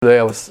Today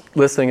I was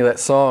listening to that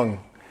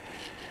song.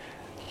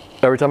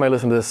 Every time I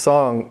listen to this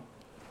song,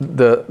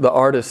 the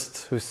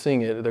artists who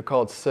sing it, they're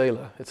called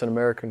Selah. It's an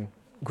American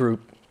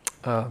group.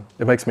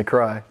 It makes me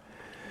cry.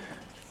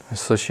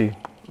 So she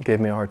gave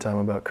me a hard time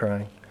about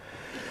crying.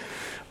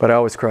 But I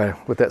always cry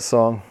with that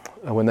song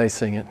when they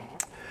sing it.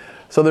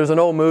 So there's an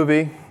old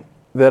movie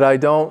that I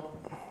don't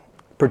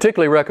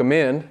particularly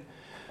recommend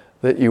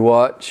that you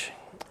watch.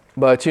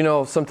 But you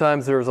know,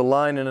 sometimes there's a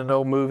line in an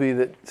old movie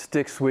that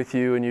sticks with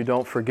you and you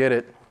don't forget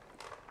it.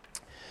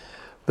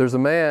 There's a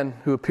man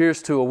who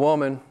appears to a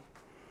woman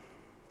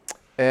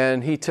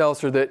and he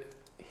tells her that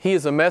he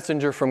is a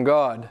messenger from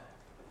God.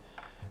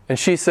 And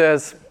she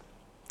says,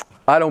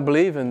 I don't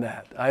believe in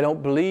that. I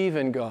don't believe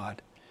in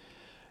God.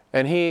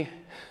 And he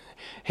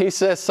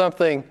says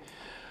something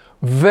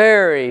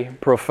very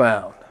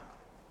profound.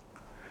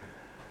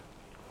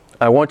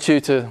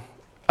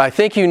 I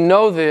think you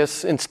know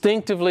this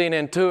instinctively and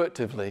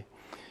intuitively,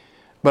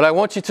 but I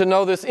want you to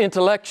know this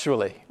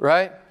intellectually,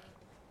 right?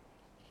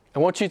 I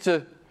want you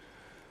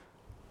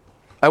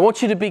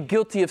to be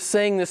guilty of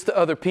saying this to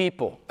other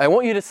people. I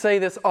want you to say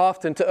this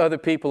often to other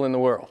people in the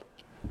world.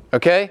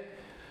 Okay?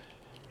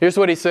 Here's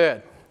what he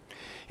said.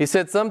 He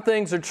said, some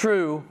things are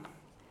true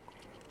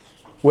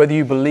whether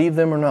you believe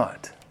them or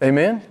not.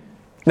 Amen?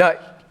 Now,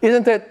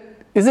 isn't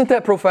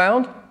that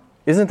profound?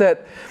 Isn't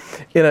that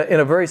in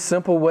a very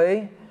simple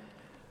way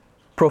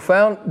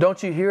profound?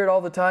 Don't you hear it all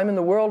the time in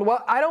the world?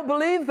 Well, I don't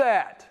believe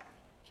that.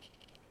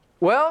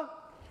 Well,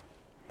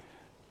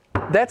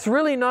 that's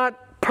really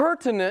not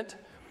pertinent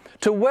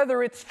to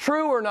whether it's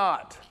true or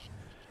not.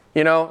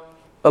 You know,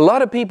 a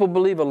lot of people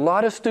believe a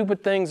lot of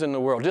stupid things in the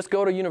world. Just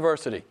go to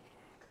university.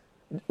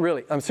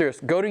 Really, I'm serious.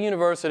 Go to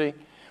university.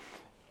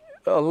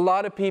 A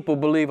lot of people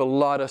believe a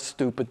lot of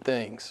stupid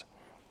things.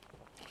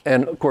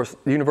 And of course,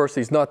 the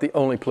university is not the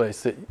only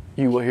place that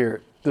you will hear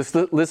it. Just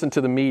listen to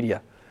the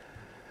media.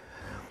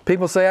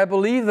 People say, I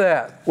believe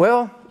that.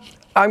 Well,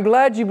 I'm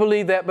glad you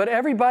believe that, but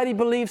everybody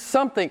believes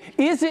something.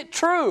 Is it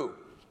true?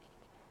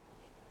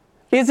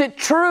 Is it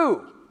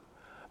true?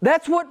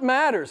 That's what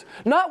matters.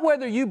 Not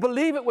whether you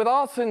believe it with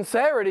all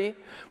sincerity.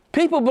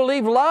 People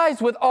believe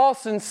lies with all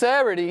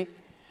sincerity.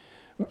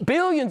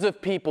 Billions of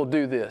people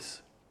do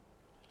this.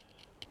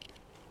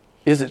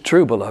 Is it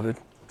true, beloved?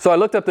 So I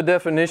looked up the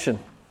definition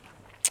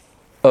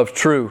of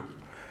true.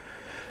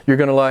 You're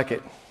going to like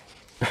it.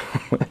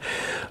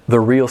 The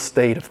real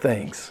state of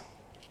things.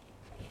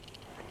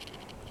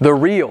 The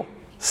real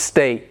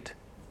state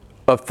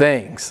of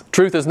things.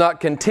 Truth is not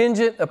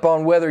contingent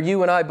upon whether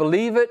you and I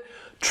believe it.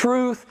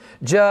 Truth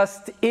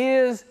just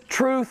is.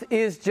 Truth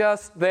is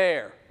just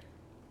there.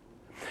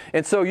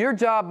 And so your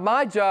job,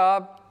 my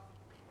job,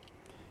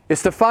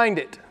 is to find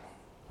it.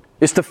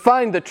 Is to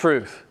find the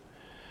truth.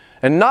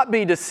 And not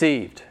be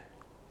deceived.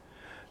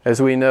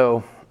 As we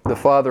know, the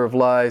father of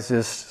lies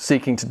is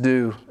seeking to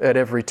do at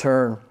every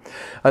turn.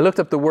 I looked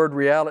up the word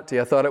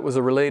reality. I thought it was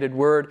a related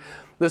word.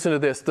 Listen to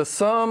this. The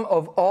sum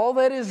of all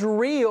that is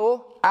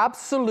real,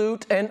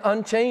 absolute, and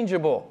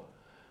unchangeable.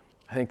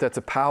 I think that's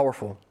a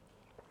powerful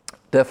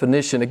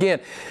definition. Again,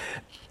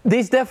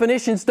 these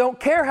definitions don't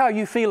care how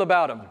you feel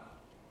about them.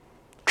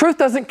 Truth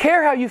doesn't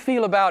care how you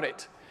feel about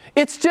it.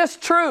 It's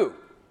just true.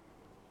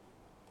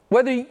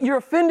 Whether you're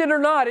offended or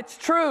not, it's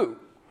true.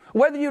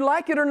 Whether you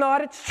like it or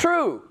not, it's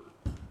true.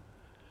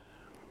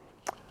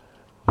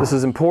 This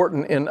is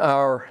important in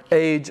our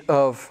age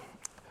of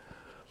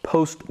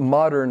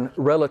postmodern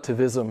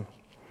relativism.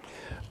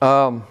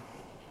 The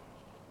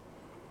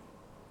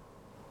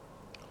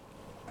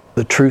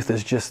truth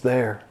is just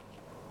there.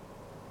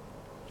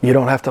 You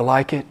don't have to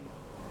like it.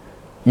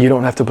 You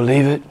don't have to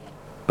believe it.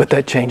 But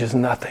that changes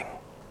nothing.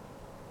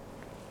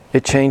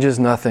 It changes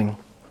nothing.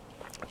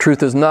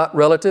 Truth is not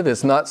relative.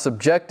 It's not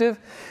subjective.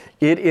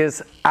 It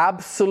is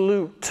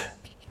absolute.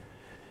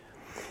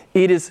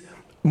 It is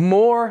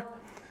more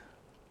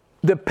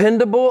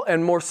dependable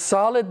and more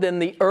solid than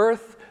the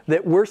earth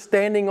that we're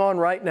standing on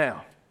right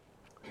now.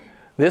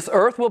 This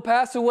earth will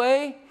pass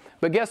away,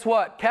 but guess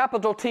what?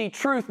 Capital T,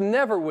 truth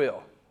never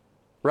will.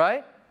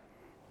 Right?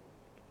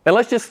 And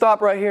let's just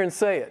stop right here and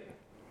say it.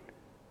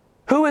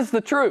 Who is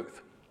the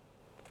truth?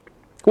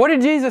 What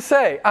did Jesus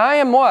say? I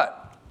am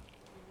what?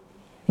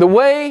 The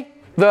way,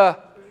 the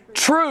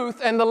truth,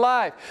 and the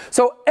life.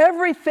 So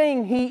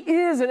everything He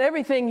is and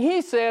everything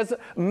He says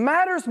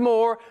matters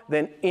more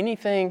than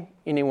anything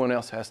anyone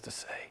else has to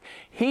say.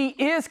 He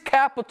is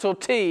capital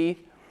T,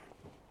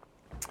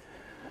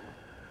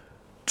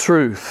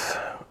 truth.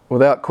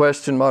 Without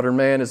question, modern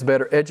man is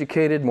better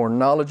educated, more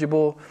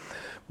knowledgeable,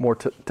 more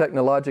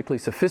technologically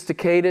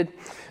sophisticated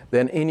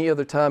than any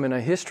other time in our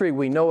history.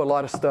 We know a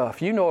lot of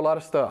stuff. You know a lot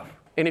of stuff.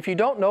 And if you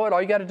don't know it,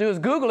 all you got to do is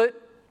Google it,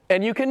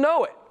 and you can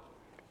know it.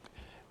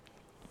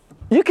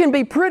 You can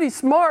be pretty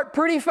smart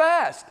pretty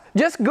fast.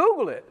 Just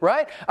Google it,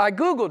 right? I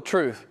Googled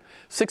truth.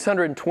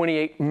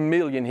 628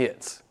 million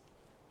hits.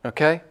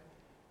 Okay?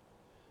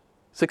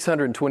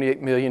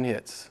 628 million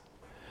hits.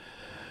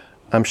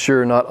 I'm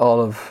sure not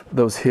all of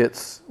those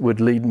hits would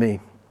lead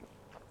me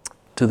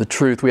to the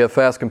truth. We have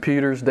fast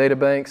computers, data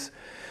banks,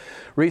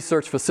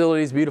 research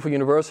facilities, beautiful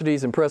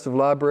universities, impressive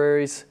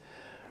libraries.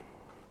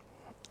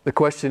 The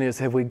question is,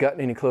 have we gotten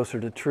any closer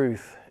to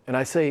truth? And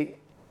I say,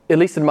 at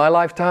least in my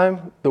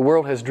lifetime, the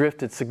world has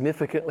drifted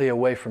significantly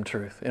away from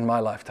truth in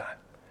my lifetime.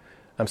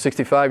 I'm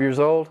 65 years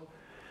old,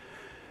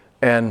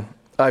 and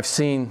I've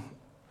seen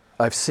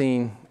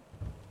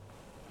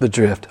the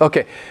drift.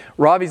 Okay,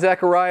 Ravi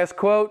Zacharias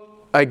quote,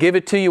 I give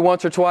it to you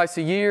once or twice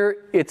a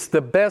year. It's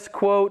the best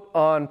quote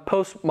on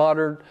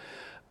postmodern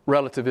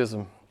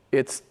relativism.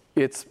 It's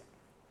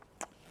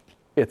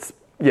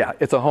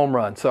a home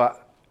run. So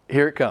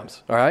here it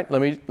comes. All right,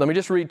 let me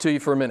just read to you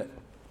for a minute.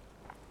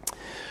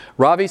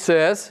 Ravi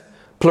says,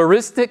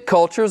 pluralistic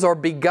cultures are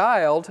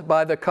beguiled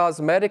by the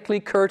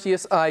cosmetically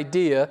courteous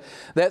idea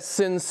that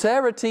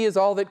sincerity is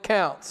all that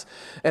counts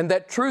and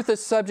that truth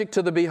is subject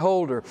to the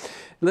beholder.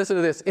 Listen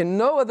to this. In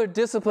no other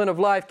discipline of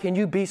life can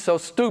you be so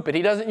stupid.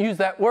 He doesn't use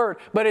that word,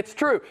 but it's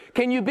true.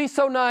 Can you be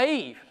so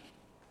naive?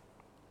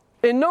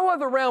 In no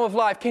other realm of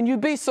life can you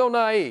be so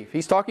naive.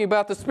 He's talking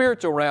about the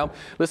spiritual realm.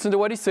 Listen to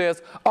what he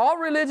says. All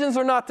religions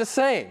are not the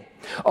same.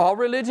 All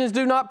religions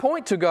do not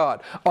point to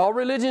God. All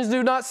religions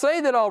do not say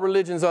that all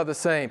religions are the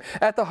same.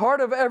 At the heart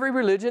of every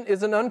religion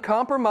is an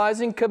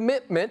uncompromising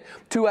commitment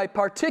to a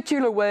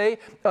particular way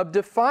of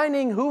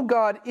defining who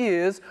God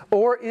is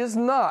or is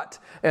not,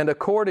 and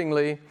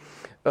accordingly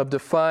of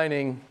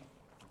defining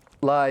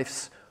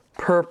life's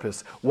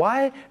purpose.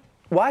 Why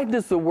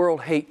does the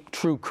world hate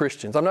true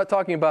Christians? I'm not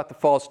talking about the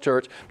false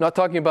church. I'm not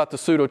talking about the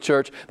pseudo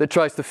church that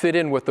tries to fit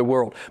in with the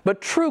world. But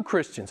true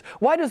Christians.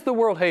 Why does the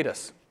world hate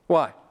us?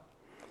 Why?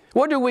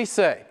 What do we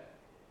say?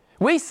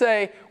 We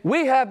say,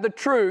 we have the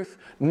truth,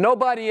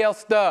 nobody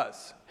else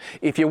does.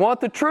 If you want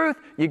the truth,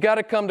 you got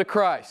to come to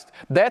Christ.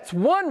 That's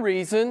one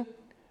reason,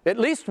 at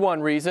least one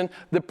reason,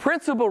 the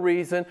principal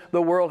reason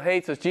the world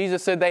hates us.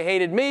 Jesus said, they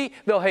hated me,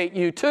 they'll hate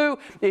you too.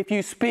 If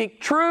you speak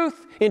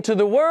truth into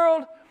the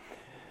world,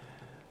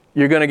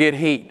 you're going to get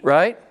heat,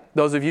 right?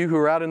 Those of you who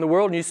are out in the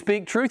world and you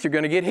speak truth, you're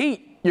going to get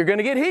heat. You're going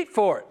to get heat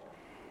for it.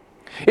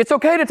 It's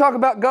okay to talk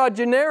about God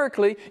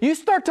generically. You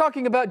start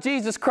talking about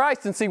Jesus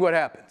Christ and see what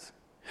happens.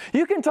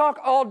 You can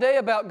talk all day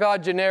about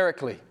God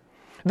generically.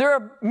 There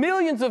are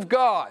millions of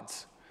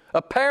gods,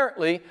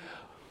 apparently,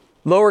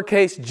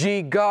 lowercase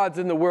g gods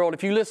in the world.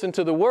 If you listen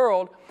to the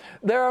world,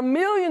 there are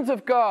millions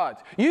of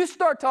gods. You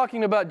start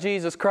talking about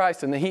Jesus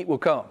Christ and the heat will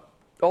come.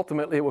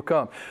 Ultimately, it will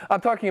come.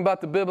 I'm talking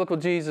about the biblical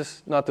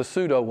Jesus, not the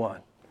pseudo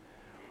one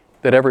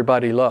that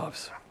everybody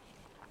loves,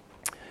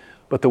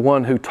 but the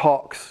one who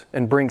talks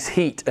and brings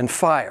heat and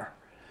fire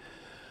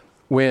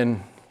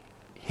when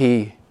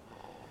He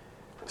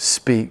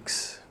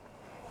speaks.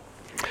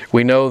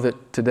 We know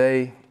that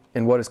today,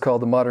 in what is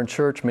called the modern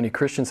church, many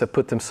Christians have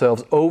put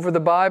themselves over the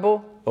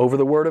Bible, over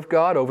the Word of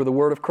God, over the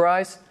Word of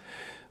Christ,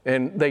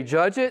 and they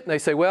judge it, and they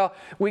say, well,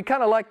 we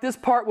kind of like this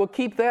part, we'll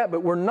keep that,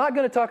 but we're not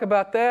going to talk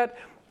about that.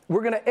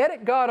 We're going to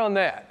edit God on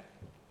that.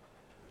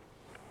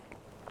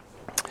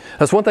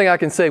 That's one thing I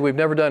can say we've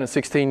never done in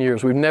 16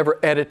 years. We've never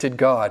edited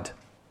God.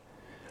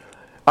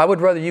 I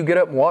would rather you get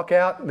up and walk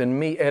out than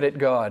me edit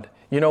God.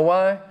 You know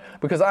why?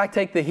 Because I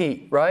take the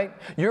heat, right?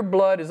 Your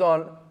blood is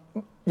on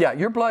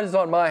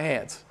my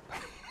hands.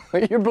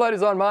 Your blood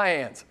is on my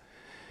hands.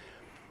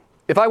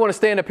 If I want to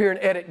stand up here and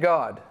edit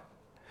God.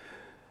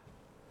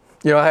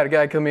 You know, I had a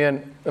guy come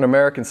in, an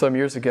American some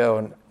years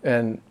ago,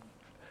 and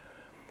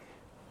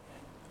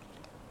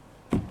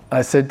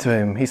I said to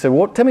him, he said,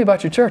 well, tell me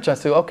about your church. I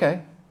said,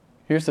 okay,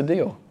 here's the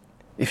deal.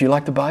 If you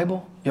like the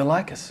Bible, you'll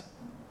like us.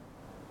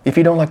 If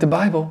you don't like the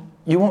Bible,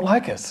 you won't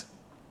like us.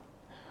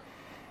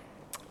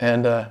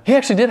 And he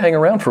actually did hang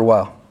around for a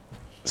while.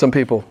 Some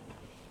people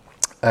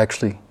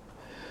actually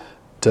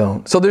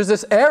don't. So there's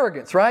this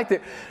arrogance,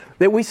 right?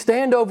 That we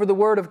stand over the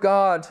Word of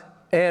God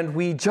and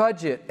we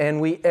judge it and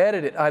we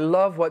edit it. I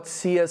love what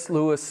C.S.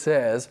 Lewis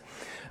says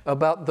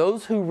about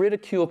those who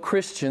ridicule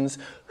Christians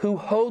who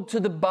hold to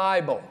the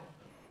Bible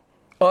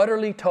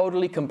utterly,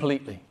 totally,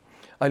 completely.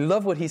 I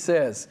love what he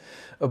says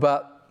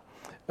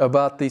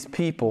about these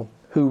people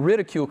who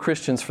ridicule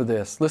Christians for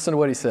this. Listen to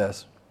what he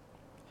says.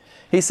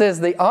 He says,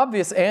 the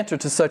obvious answer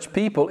to such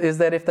people is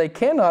that if they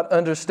cannot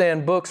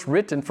understand books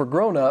written for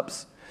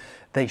grown-ups,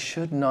 they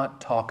should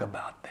not talk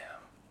about them.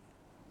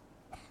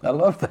 I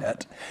love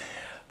that.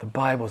 The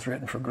Bible's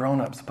written for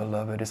grown-ups,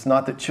 beloved. It's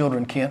not that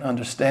children can't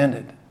understand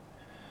it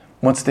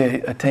once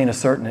they attain a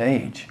certain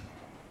age.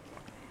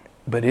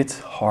 But it's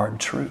hard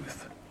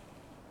truth.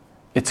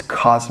 It's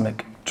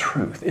cosmic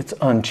truth. It's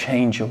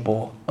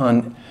unchangeable,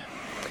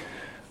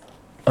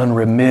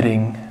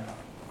 unremitting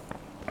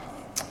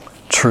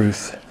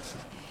truth.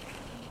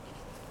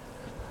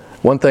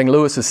 One thing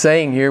Lewis is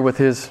saying here with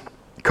his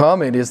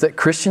comment is that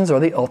Christians are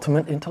the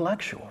ultimate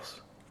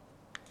intellectuals.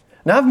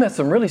 Now, I've met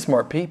some really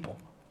smart people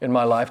in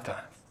my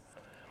lifetime.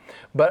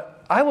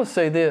 But I will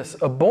say this,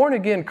 a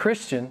born-again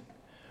Christian,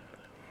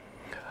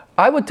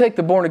 I would take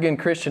the born-again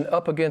Christian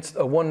up against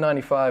a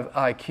 195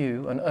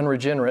 IQ, an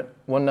unregenerate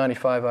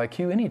 195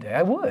 IQ any day.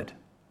 I would.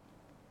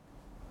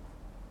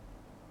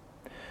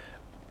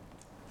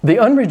 The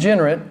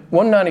unregenerate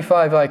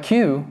 195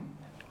 IQ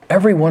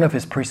every one of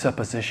his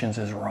presuppositions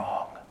is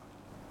wrong.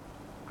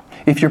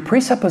 If your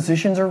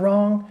presuppositions are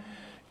wrong,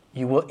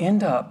 you will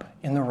end up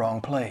in the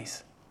wrong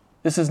place.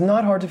 This is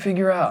not hard to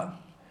figure out.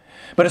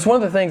 But it's one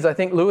of the things I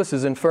think Lewis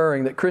is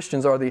inferring, that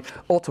Christians are the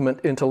ultimate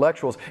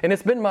intellectuals. And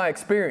it's been my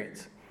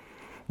experience.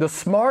 The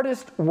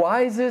smartest,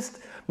 wisest,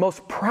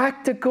 most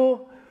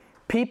practical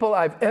people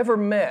I've ever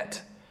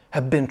met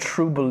have been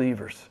true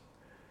believers.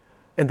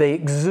 And they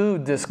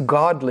exude this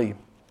godly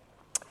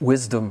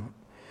wisdom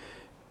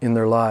in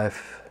their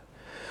life.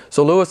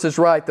 So Lewis is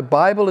right. The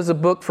Bible is a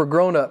book for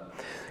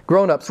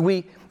grown-ups.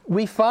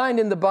 We find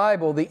in the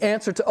Bible the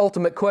answer to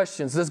ultimate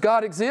questions. Does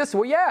God exist?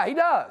 Well, yeah, He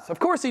does. Of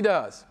course He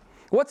does.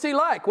 What's He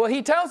like? Well,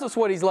 He tells us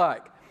what He's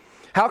like.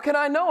 How can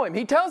I know Him?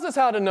 He tells us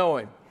how to know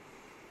Him.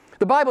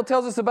 The Bible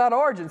tells us about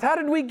origins. How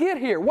did we get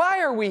here? Why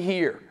are we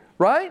here?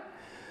 Right?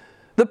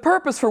 The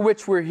purpose for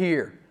which we're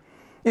here.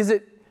 Is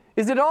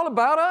it all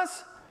about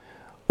us?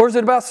 Or is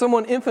it about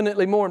someone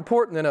infinitely more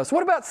important than us?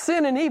 What about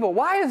sin and evil?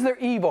 Why is there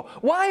evil?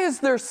 Why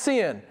is there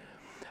sin?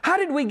 How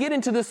did we get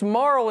into this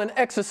moral and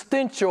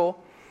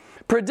existential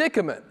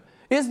predicament?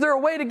 Is there a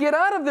way to get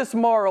out of this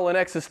moral and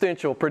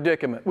existential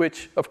predicament,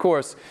 which, of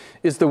course,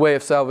 is the way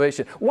of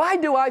salvation? Why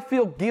do I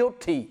feel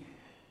guilty?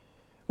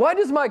 Why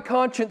does my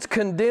conscience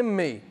condemn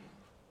me?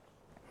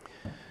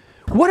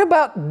 What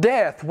about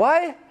death?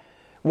 Why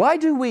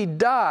do we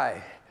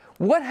die?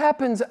 What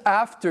happens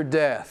after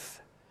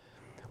death?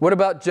 What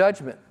about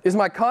judgment? Is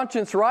my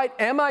conscience right?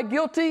 Am I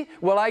guilty?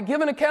 Will I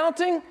give an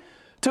accounting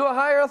to a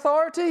higher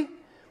authority?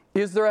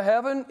 Is there a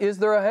heaven? Is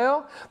there a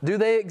hell? Do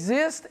they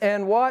exist?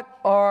 And what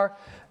are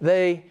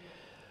they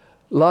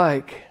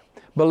like?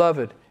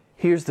 Beloved,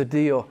 here's the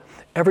deal.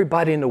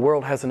 Everybody in the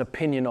world has an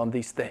opinion on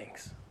these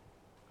things.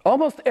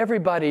 Almost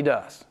everybody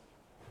does.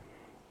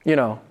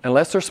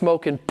 Unless they're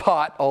smoking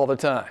pot all the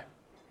time.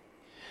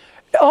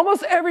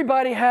 Almost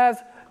everybody has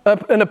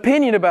an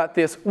opinion about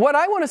this. What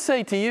I want to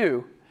say to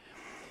you,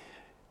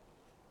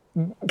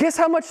 guess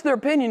how much their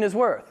opinion is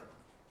worth?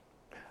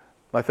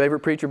 My favorite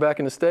preacher back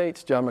in the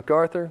States, John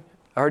MacArthur.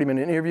 I heard him in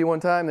an interview one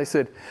time. They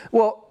said,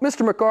 well,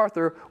 Pastor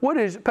MacArthur, what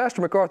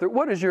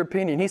is your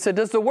opinion? He said,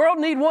 does the world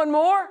need one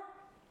more?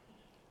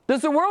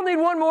 Does the world need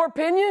one more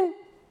opinion?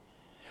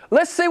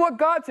 Let's see what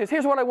God says.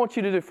 Here's what I want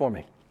you to do for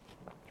me.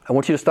 I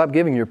want you to stop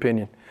giving your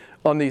opinion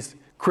on these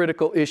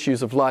critical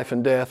issues of life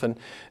and death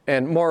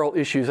and moral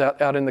issues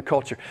out in the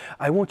culture.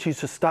 I want you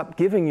to stop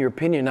giving your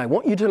opinion. I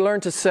want you to learn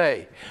to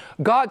say,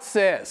 God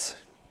says.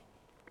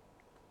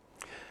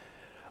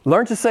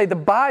 Learn to say, the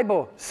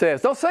Bible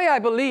says. Don't say, I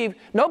believe.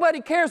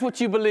 Nobody cares what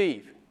you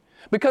believe.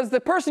 Because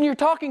the person you're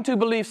talking to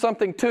believes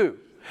something too.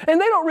 And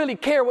they don't really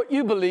care what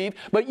you believe,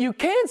 but you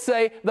can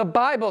say, the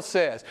Bible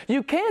says.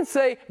 You can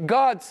say,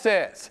 God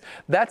says.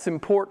 That's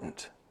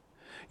important.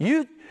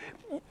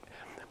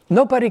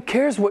 Nobody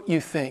cares what you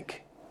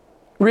think.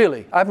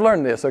 Really, I've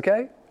learned this,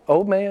 okay?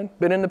 Old man,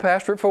 been in the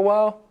pastorate for a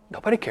while.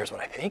 Nobody cares what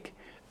I think.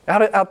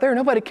 Out there,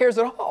 nobody cares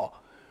at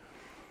all.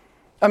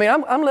 I mean,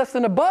 I'm less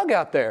than a bug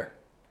out there.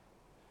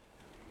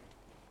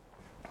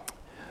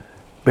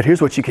 But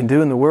here's what you can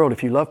do in the world.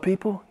 If you love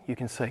people, you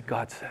can say,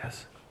 God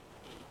says.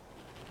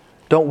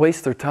 Don't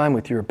waste their time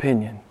with your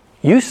opinion.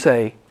 You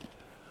say,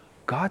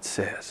 God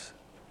says.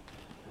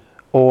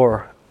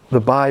 Or the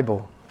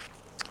Bible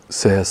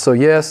says. So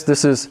yes,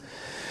 this is,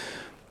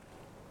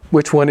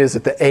 which one is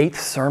it? The 8th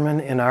sermon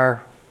in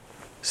our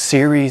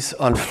series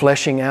on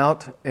fleshing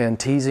out and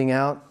teasing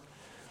out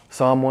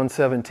Psalm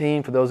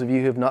 117. For those of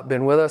you who have not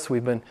been with us,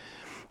 we've been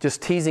just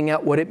teasing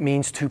out what it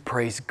means to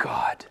praise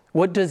God.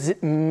 What does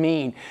it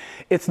mean?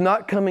 It's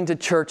not coming to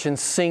church and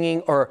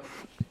singing or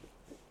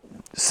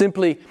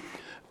simply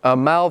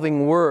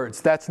mouthing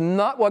words. That's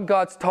not what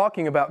God's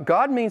talking about.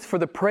 God means for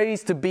the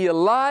praise to be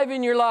alive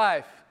in your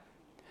life.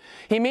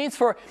 He means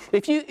for,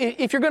 if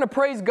you're going to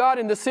praise God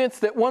in the sense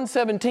that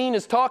 117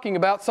 is talking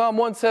about, Psalm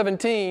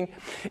 117,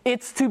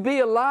 it's to be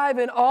alive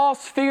in all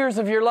spheres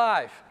of your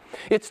life.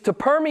 It's to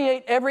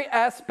permeate every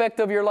aspect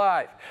of your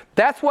life.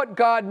 That's what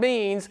God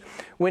means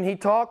when He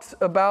talks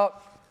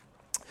about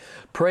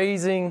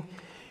praising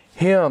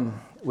Him.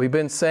 We've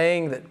been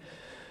saying that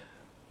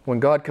when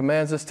God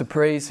commands us to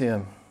praise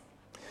Him,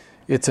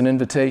 it's an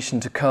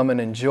invitation to come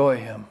and enjoy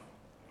Him.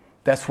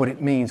 That's what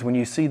it means. When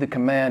you see the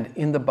command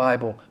in the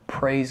Bible,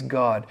 praise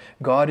God,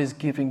 God is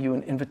giving you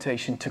an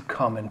invitation to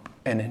come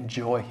and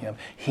enjoy Him.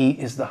 He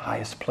is the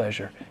highest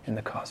pleasure in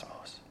the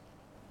cosmos.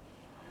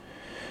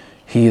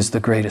 He is the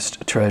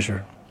greatest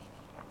treasure.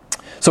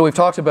 So we've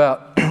talked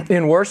about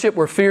in worship,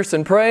 we're fierce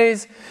in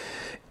praise.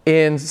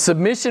 In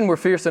submission, we're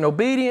fierce in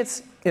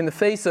obedience. In the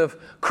face of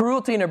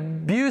cruelty and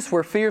abuse,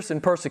 we're fierce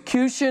in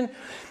persecution.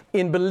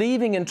 In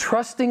believing and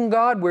trusting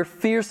God, we're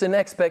fierce in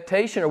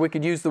expectation, or we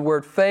could use the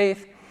word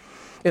faith.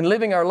 In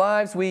living our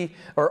lives, we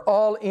are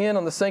all in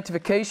on the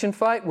sanctification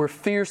fight. We're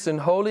fierce in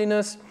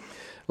holiness.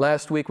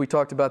 Last week we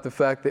talked about the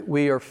fact that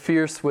we are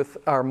fierce with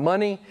our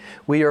money.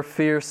 We are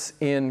fierce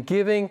in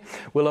giving.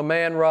 Will a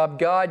man rob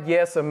God?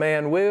 Yes, a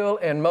man will,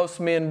 and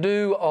most men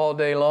do all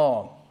day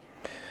long.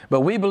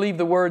 But we believe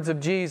the words of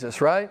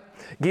Jesus, right?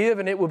 Give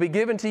and it will be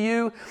given to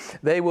you.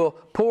 They will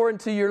pour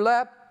into your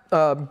lap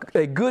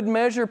a good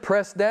measure,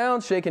 pressed down,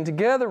 shaken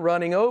together,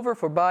 running over.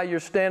 For by your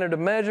standard of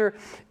measure,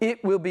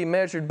 it will be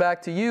measured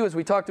back to you. As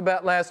we talked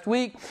about last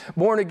week,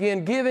 born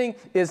again giving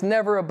is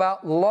never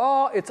about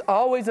law. It's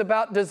always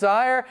about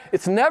desire.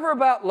 It's never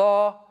about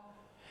law.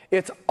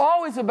 It's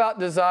always about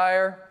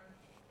desire.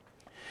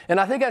 And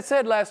I think I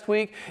said last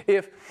week,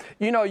 if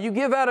you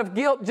give out of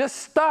guilt, just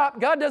stop.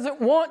 God doesn't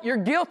want your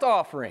guilt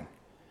offering.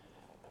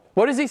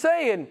 What does he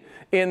say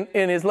in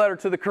his letter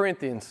to the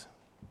Corinthians?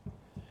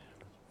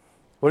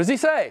 What does he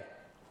say?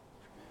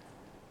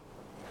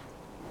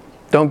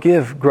 Don't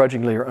give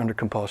grudgingly or under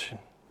compulsion.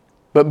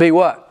 But be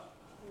what?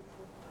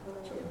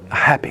 A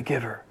happy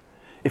giver.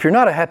 If you're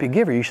not a happy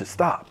giver, you should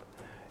stop.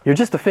 You're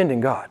just offending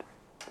God.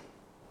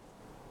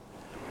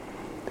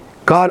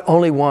 God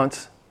only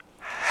wants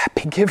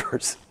happy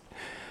givers.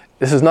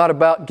 This is not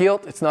about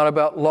guilt. It's not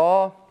about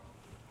law.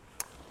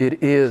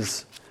 It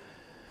is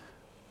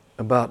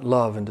about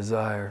love and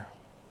desire.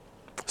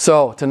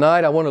 So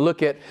tonight I want to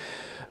look at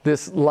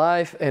this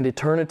life and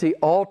eternity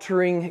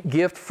altering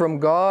gift from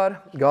God.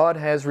 God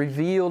has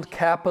revealed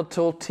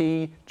capital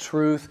T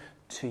truth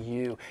to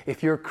you.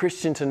 If you're a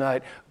Christian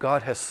tonight,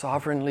 God has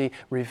sovereignly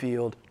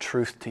revealed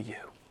truth to you.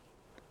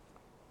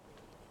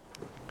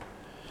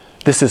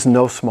 This is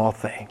no small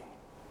thing.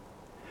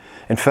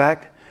 In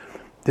fact,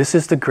 this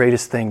is the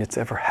greatest thing that's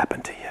ever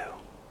happened to you.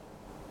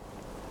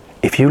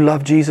 If you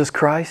love Jesus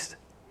Christ,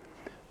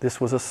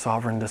 this was a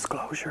sovereign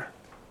disclosure.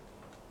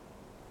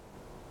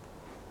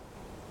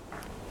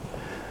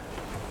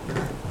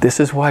 This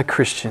is why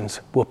Christians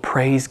will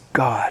praise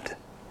God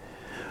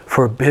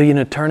for 1 billion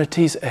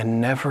eternities and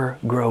never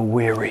grow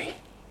weary.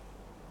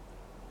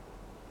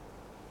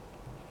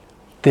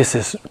 This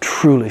is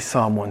truly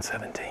Psalm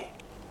 117.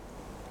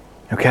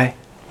 Okay?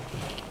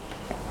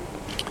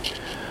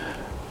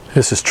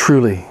 This is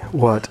truly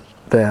what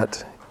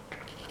that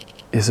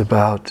is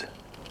about.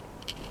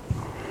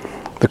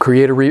 The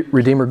Creator,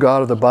 Redeemer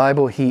God of the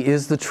Bible, He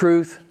is the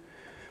truth.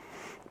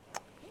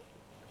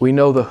 We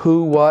know the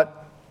who, what,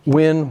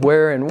 when,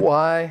 where, and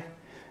why.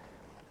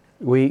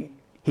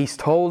 He's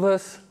told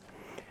us.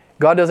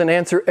 God doesn't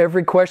answer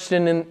every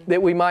question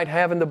that we might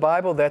have in the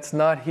Bible. That's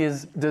not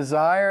His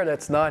desire.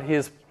 That's not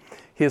His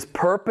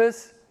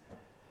purpose.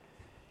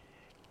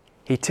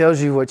 He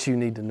tells you what you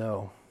need to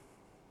know.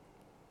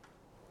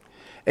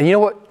 And you know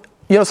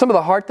what? Some of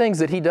the hard things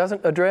that He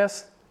doesn't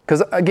address,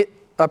 because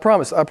I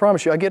promise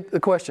you, I get the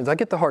questions. I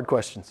get the hard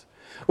questions.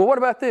 Well, what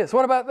about this?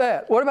 What about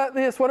that? What about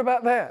this? What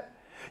about that?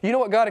 You know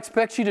what God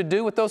expects you to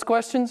do with those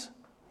questions?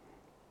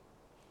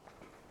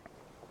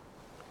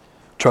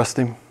 Trust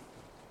Him.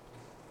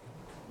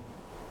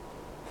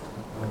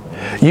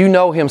 You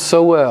know Him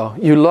so well,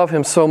 you love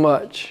Him so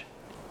much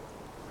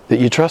that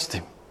you trust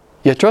Him.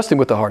 You trust Him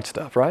with the hard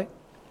stuff, right?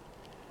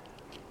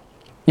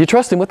 You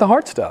trust Him with the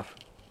hard stuff.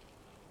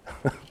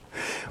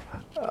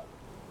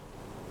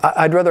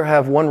 I'd rather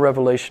have one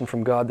revelation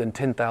from God than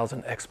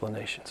 10,000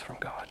 explanations from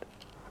God.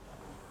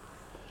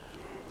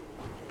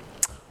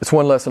 It's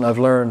one lesson I've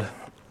learned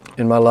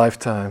in my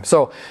lifetime.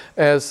 So,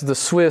 as the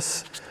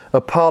Swiss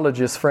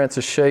apologist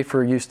Francis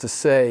Schaeffer used to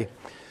say,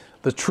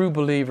 the true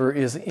believer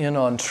is in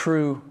on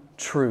true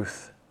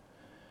truth.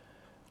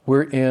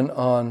 We're in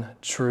on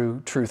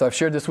true truth. I've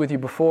shared this with you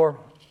before,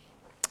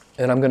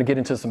 and I'm going to get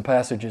into some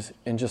passages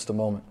in just a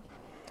moment.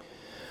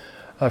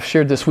 I've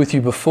shared this with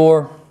you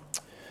before,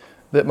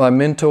 that my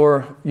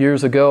mentor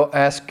years ago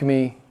asked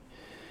me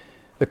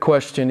the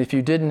question, if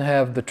you didn't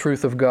have the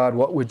truth of God,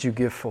 what would you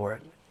give for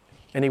it?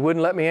 And he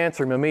wouldn't let me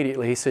answer him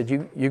immediately. He said,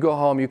 you go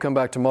home, you come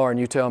back tomorrow, and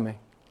you tell me.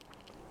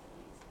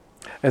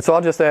 And so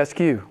I'll just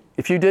ask you,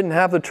 if you didn't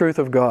have the truth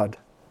of God,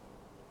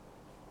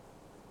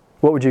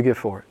 what would you give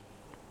for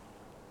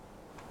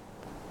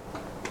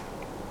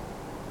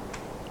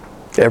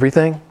it?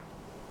 Everything?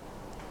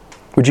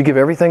 Would you give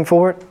everything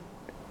for it?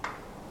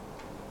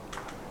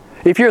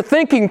 If you're a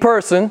thinking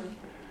person,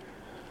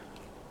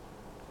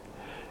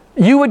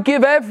 you would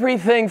give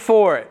everything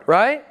for it,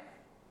 right?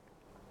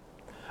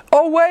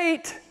 Oh,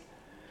 wait.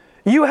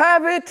 You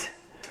have it.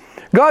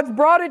 God's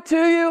brought it to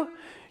you.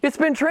 It's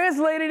been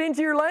translated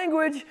into your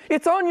language.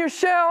 It's on your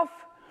shelf.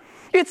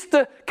 It's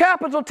the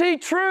capital T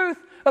truth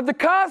of the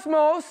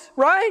cosmos,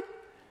 right?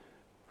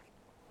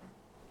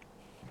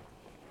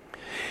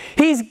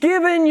 He's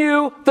given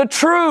you the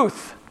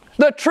truth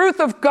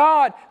of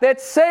God that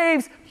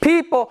saves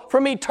people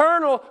from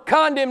eternal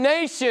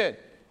condemnation.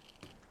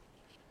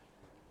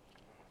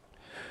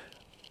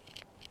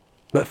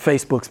 But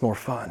Facebook's more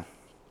fun.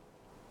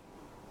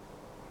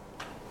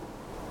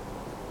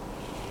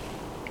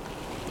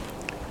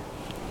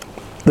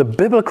 The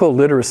biblical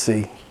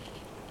literacy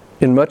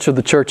in much of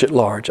the church at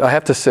large, I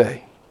have to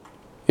say,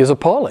 is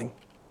appalling.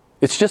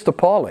 It's just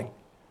appalling.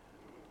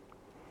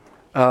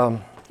 A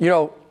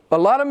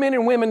lot of men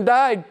and women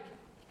died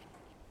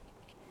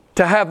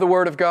to have the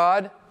Word of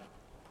God.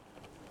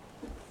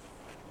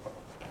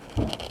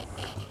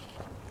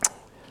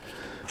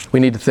 We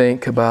need to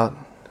think about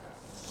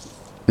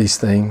these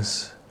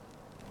things.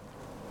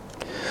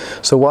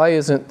 So why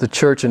isn't the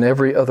church and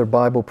every other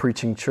Bible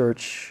preaching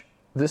church,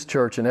 this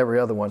church and every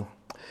other one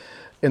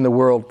in the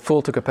world,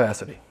 full to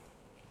capacity?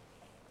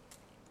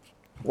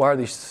 Why are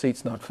these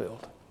seats not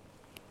filled?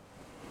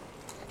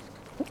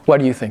 Why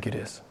do you think it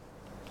is?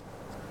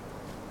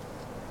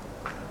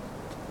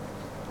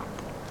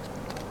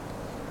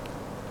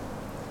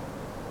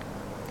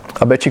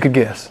 I bet you could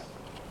guess.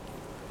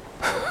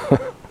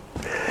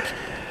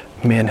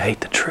 Men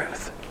hate the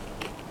truth.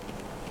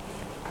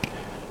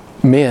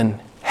 Men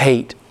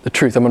hate the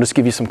truth. I'm going to just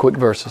give you some quick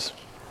verses.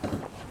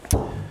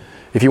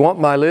 If you want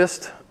my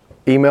list,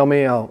 email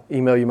me. I'll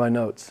email you my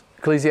notes.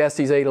 Ecclesiastes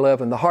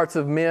 8:11. The hearts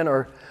of men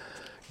are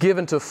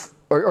given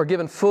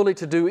fully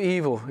to do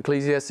evil.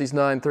 Ecclesiastes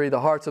 9:3. The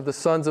hearts of the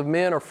sons of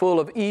men are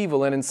full of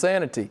evil and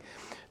insanity.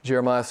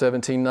 Jeremiah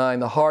 17:9.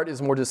 The heart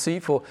is more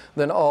deceitful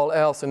than all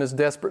else and is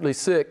desperately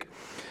sick.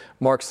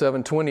 Mark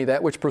 7:20.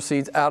 That which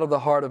proceeds out of the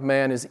heart of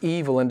man is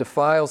evil and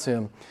defiles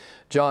him.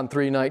 John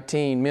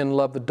 3:19. Men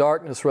love the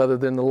darkness rather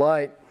than the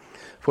light,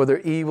 for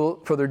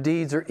their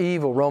deeds are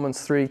evil.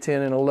 Romans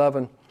 3:10 and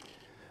 11.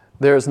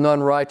 There is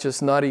none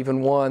righteous, not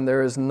even one.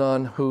 There is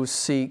none who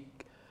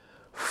seek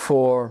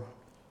for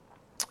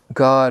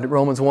God.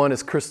 Romans 1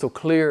 is crystal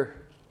clear.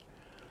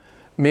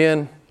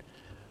 Men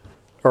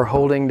are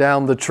holding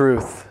down the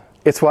truth.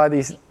 It's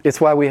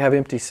why we have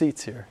empty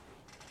seats here.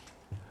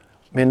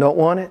 Men don't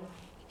want it.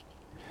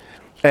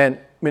 And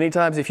many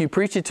times if you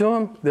preach it to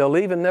them, they'll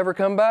leave and never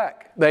come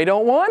back. They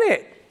don't want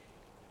it.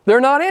 They're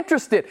not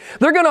interested.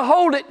 They're going to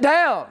hold it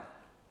down.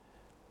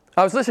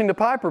 I was listening to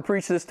Piper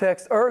preach this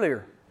text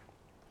earlier.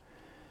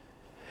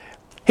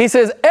 He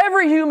says,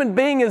 every human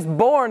being is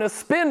born a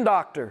spin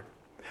doctor.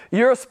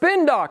 You're a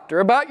spin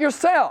doctor about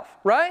yourself,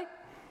 right?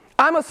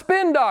 I'm a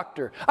spin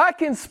doctor. I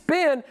can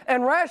spin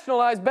and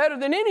rationalize better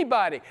than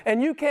anybody.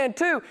 And you can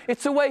too.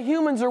 It's the way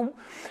humans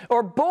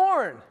are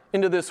born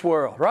into this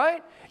world,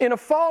 right? In a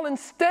fallen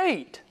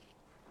state.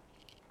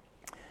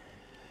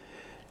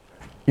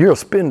 You're a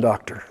spin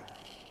doctor.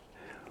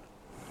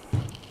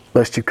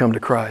 Lest you come to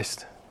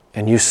Christ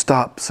and you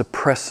stop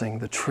suppressing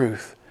the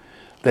truth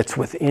that's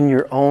within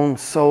your own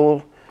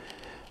soul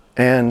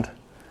and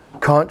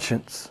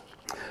conscience.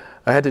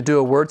 I had to do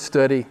a word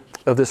study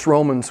of this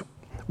Romans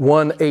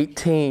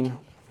 1:18.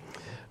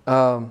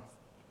 A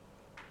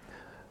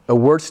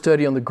word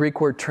study on the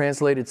Greek word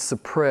translated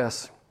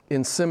suppress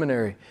in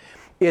seminary.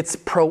 It's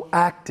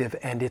proactive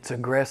and it's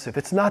aggressive.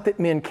 It's not that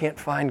men can't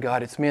find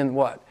God. It's men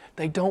what?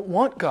 They don't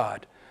want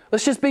God.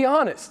 Let's just be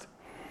honest.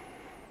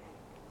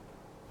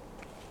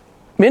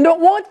 Men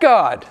don't want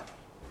God.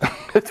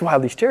 That's why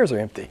these chairs are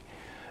empty.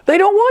 They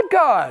don't want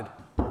God.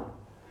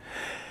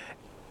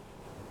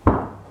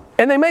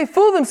 And they may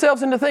fool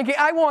themselves into thinking,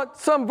 I want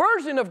some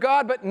version of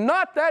God, but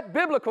not that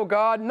biblical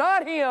God,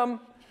 not Him.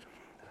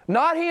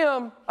 Not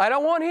Him. I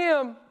don't want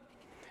Him.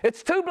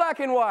 It's too black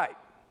and white.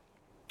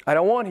 I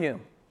don't want Him.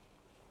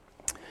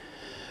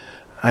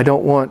 I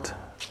don't want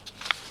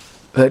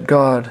that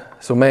God.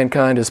 So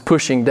mankind is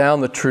pushing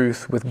down the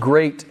truth with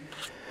great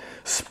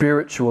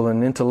spiritual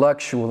and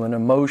intellectual and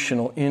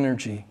emotional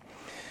energy.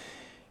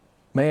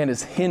 Man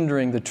is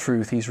hindering the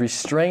truth. He's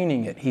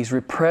restraining it. He's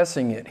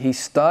repressing it. He's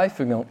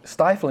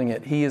stifling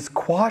it. He is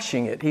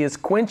quashing it. He is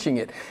quenching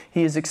it.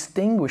 He is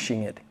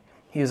extinguishing it.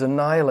 He is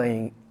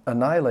annihilating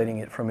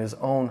it from his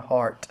own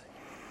heart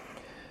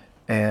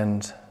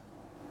and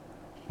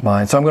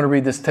mind. So I'm going to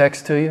read this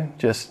text to you.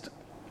 Just,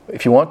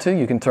 if you want to,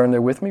 you can turn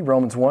there with me.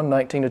 Romans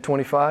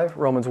 1:19-25.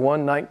 Romans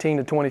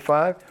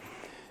 1:19-25.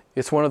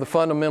 It's one of the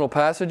fundamental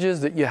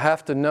passages that you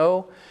have to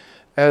know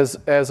as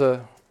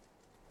a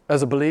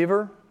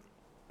believer.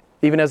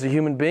 Even as a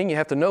human being, you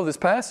have to know this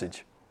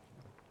passage.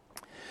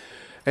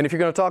 And if you're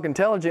going to talk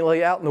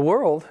intelligently out in the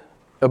world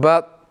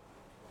about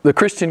the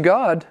Christian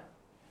God,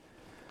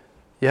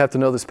 you have to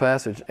know this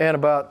passage. And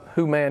about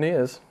who man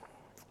is.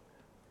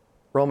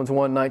 Romans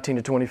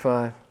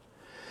 1:19-25.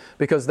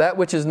 Because that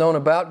which is known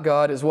about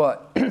God is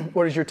what?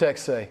 What does your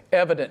text say?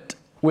 Evident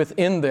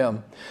within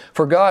them.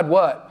 For God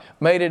what?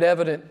 Made it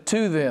evident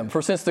to them.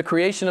 For since the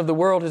creation of the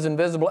world, His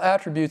invisible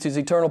attributes, His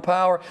eternal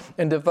power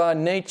and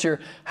divine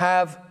nature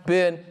have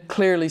been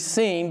clearly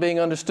seen, being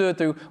understood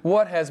through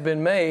what has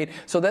been made,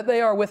 so that they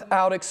are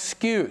without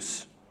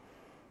excuse.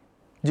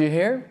 Do you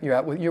hear?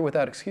 You're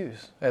without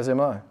excuse, as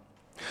am I.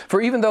 For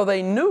even though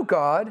they knew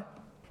God,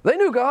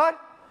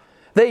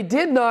 they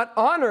did not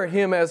honor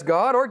Him as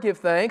God or give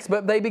thanks,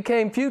 but they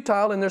became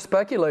futile in their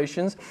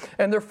speculations,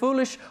 and their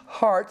foolish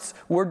hearts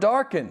were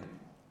darkened.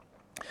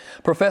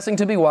 Professing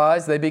to be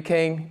wise, they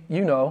became,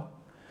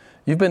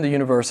 you've been to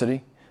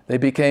university, they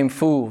became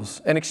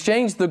fools, and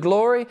exchanged the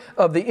glory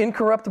of the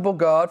incorruptible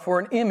God for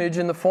an image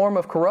in the form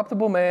of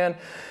corruptible man,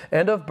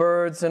 and of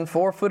birds, and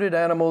four-footed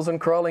animals,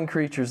 and crawling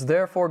creatures.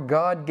 Therefore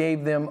God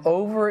gave them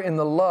over in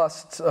the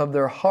lusts of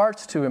their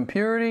hearts to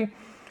impurity,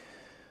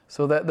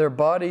 so that their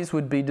bodies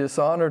would be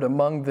dishonored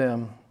among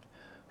them.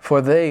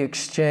 For they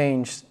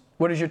exchanged,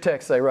 what does your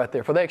text say right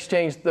there? For they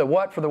exchanged the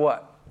what for the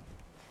what?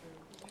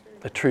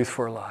 The truth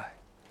for a lie.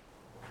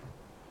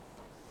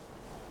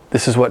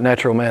 This is what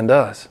natural man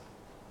does.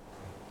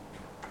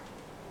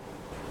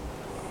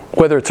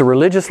 Whether it's a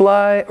religious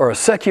lie or a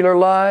secular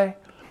lie,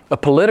 a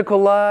political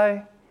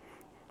lie,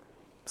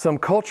 some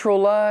cultural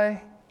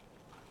lie.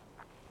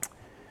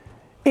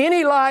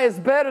 Any lie is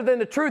better than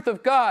the truth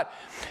of God,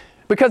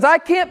 because I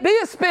can't be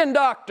a spin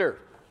doctor.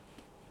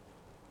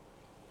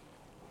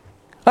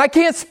 I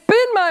can't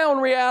spin my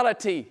own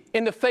reality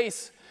in the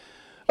face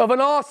of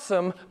an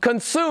awesome,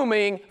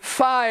 consuming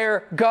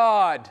fire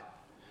God.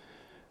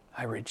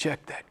 I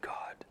reject that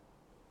God.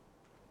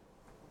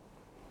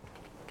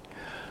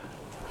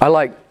 I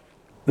like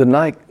the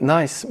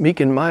nice, meek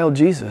and mild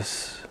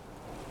Jesus,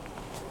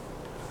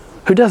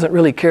 who doesn't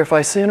really care if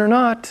I sin or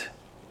not.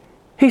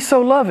 He's so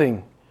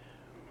loving.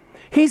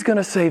 He's going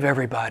to save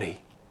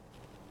everybody.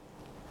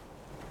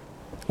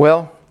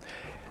 Well,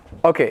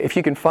 okay, if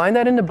you can find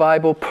that in the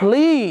Bible,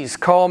 please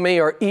call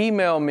me or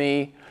email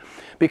me,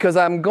 because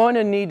I'm going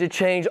to need to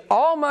change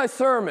all my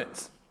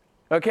sermons.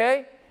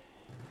 Okay?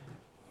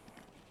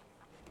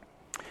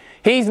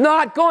 He's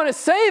not going to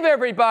save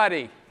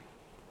everybody.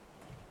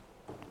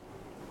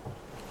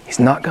 He's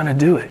not going to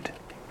do it.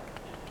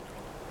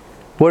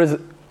 What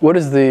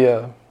does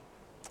the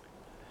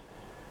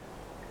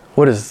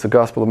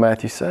Gospel of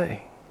Matthew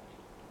say?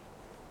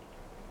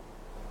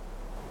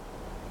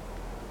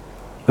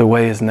 The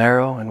way is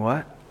narrow and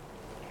what?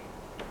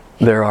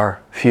 There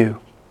are few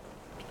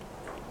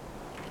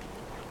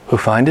who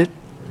find it.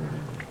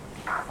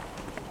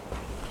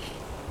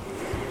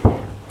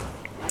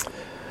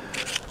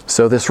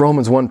 So this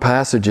Romans 1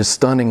 passage is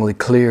stunningly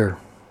clear.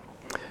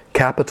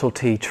 Capital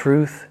T,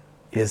 truth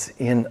is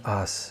in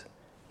us.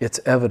 It's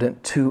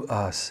evident to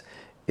us.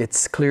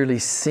 It's clearly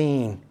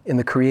seen in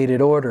the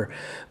created order.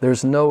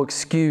 There's no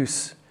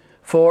excuse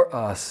for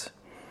us.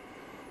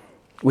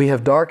 We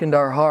have darkened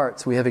our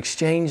hearts. We have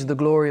exchanged the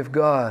glory of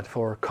God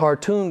for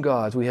cartoon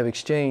gods. We have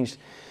exchanged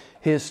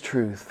His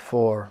truth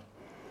for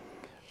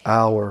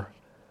our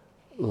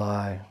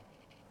lie.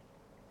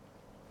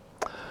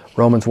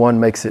 Romans 1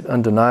 makes it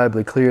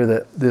undeniably clear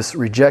that this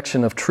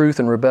rejection of truth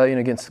and rebellion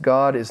against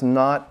God is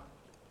not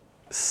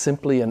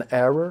simply an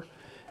error.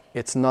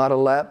 It's not a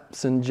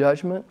lapse in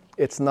judgment.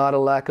 It's not a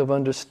lack of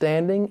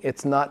understanding.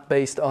 It's not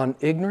based on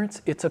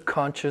ignorance. It's a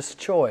conscious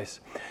choice.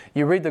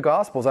 You read the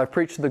Gospels. I've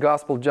preached the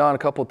Gospel of John a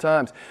couple of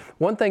times.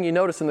 One thing you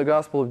notice in the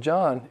Gospel of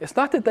John, it's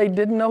not that they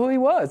didn't know who He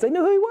was. They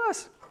knew who He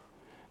was.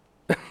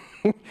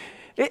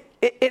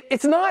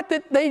 It's not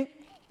that they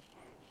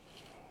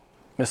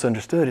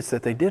misunderstood. It's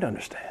that they did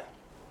understand.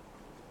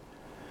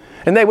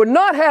 And they would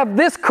not have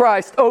this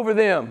Christ over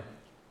them.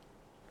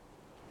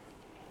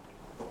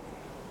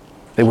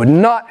 They would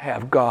not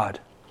have God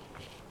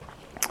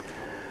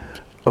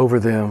over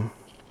them.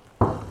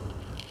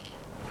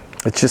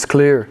 It's just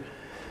clear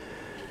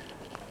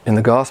in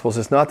the Gospels.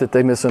 It's not that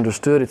they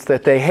misunderstood. It's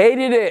that they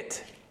hated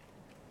it.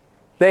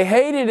 They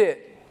hated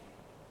it.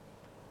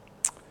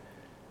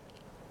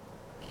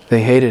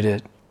 They hated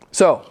it.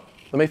 So,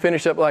 let me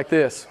finish up like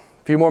this.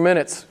 A few more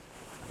minutes.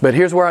 But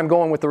here's where I'm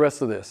going with the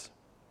rest of this.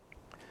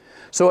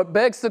 So it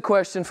begs the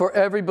question for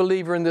every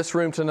believer in this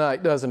room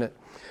tonight, doesn't it?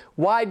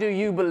 Why do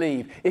you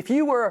believe? If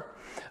you were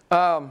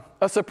a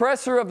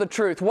suppressor of the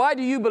truth, why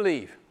do you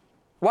believe?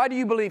 Why do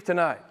you believe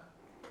tonight?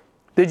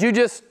 Did you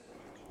just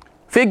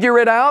figure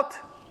it out?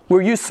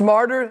 Were you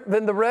smarter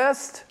than the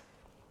rest?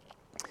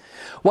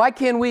 Why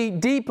can we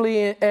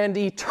deeply and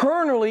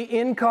eternally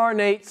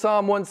incarnate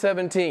Psalm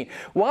 117?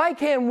 Why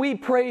can we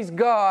praise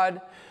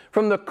God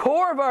from the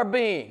core of our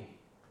being?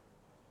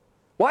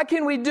 Why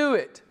can we do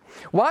it?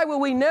 Why will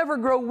we never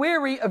grow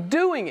weary of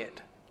doing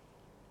it?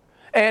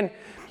 And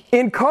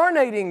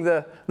incarnating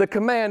the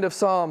command of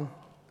Psalm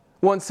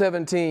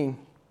 117.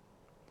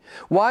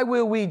 Why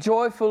will we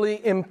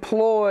joyfully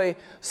employ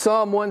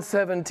Psalm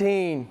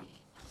 117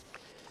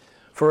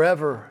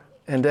 forever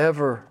and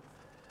ever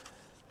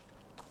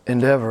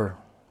and ever?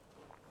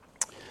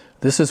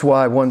 This is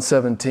why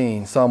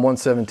Psalm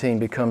 117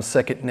 becomes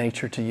second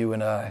nature to you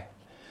and I.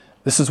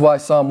 This is why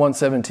Psalm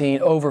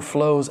 117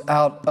 overflows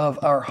out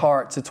of our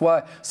hearts. It's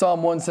why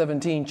Psalm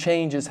 117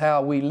 changes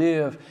how we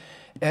live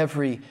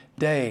every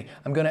day.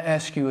 I'm going to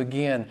ask you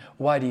again,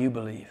 why do you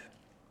believe?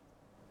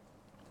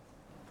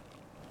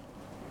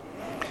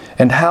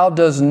 And how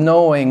does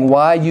knowing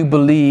why you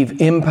believe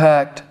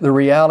impact the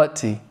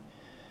reality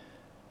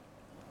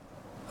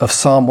of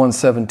Psalm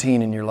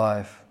 117 in your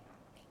life?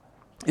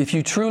 If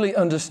you truly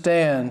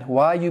understand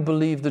why you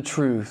believe the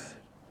truth,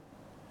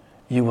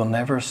 you will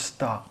never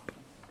stop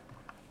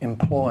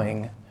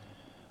employing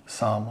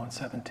Psalm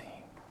 117.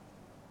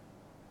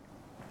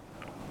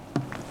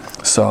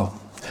 So,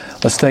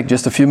 let's take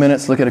just a few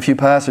minutes, look at a few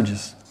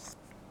passages.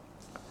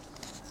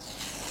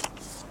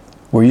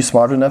 Were you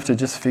smart enough to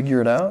just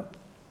figure it out?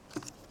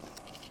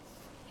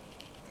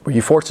 Were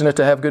you fortunate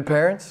to have good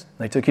parents?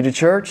 They took you to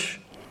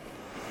church?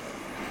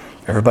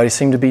 Everybody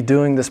seemed to be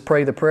doing this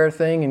pray the prayer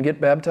thing and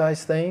get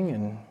baptized thing,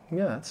 and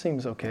yeah, it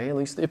seems okay. At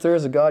least if there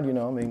is a God,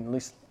 at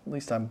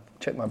least I'm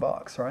check my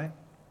box, right?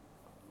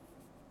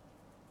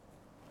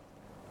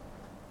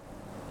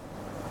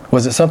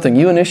 Was it something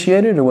you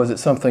initiated, or was it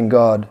something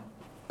God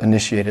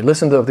initiated?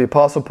 Listen to the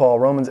Apostle Paul,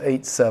 Romans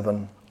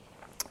 8:7.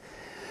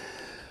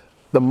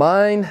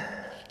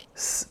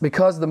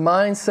 Because the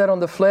mind set on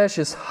the flesh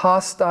is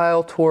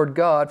hostile toward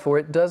God, for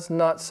it does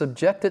not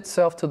subject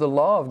itself to the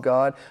law of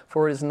God,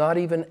 for it is not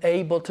even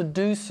able to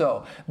do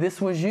so. This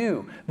was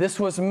you. This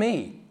was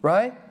me,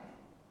 right?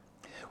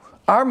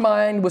 Our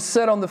mind was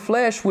set on the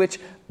flesh, which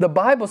the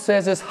Bible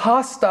says is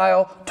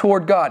hostile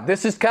toward God.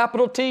 This is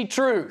capital T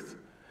truth.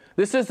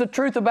 This is the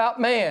truth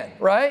about man,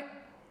 right?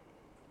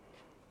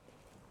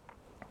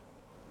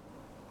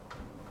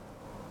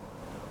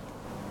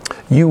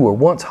 You were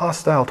once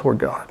hostile toward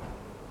God.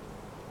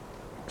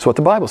 That's what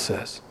the Bible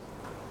says.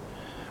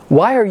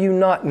 Why are you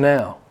not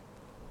now?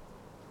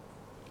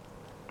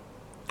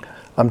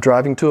 I'm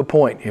driving to a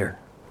point here,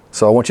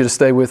 so I want you to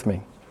stay with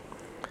me.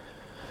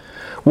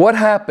 What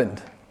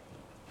happened?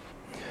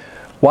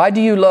 Why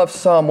do you love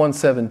Psalm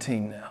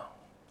 117 now?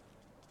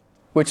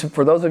 Which,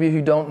 for those of you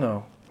who don't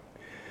know,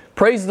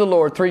 praise the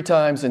Lord 3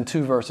 times in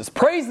 2 verses.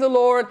 Praise the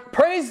Lord,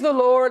 praise the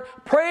Lord,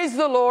 praise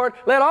the Lord.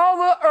 Let all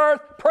the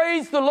earth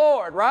praise the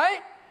Lord, right?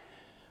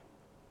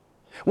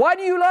 Why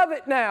do you love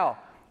it now?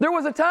 There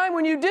was a time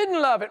when you didn't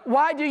love it.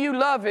 Why do you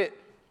love it?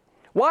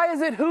 Why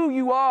is it who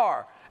you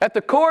are at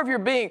the core of your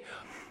being?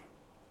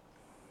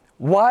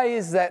 Why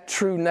is that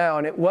true now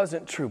and it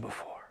wasn't true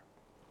before?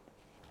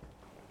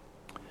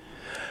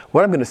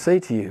 What I'm going to say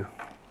to you,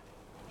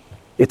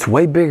 it's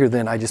way bigger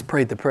than I just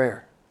prayed the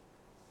prayer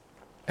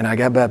and I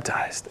got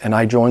baptized and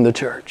I joined the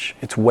church.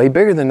 It's way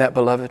bigger than that,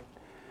 beloved.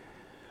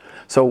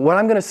 So what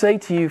I'm going to say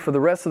to you for the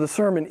rest of the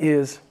sermon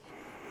is,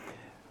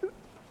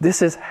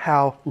 this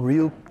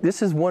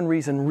is one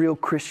reason real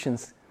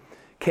Christians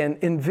can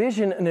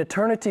envision an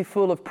eternity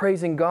full of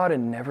praising God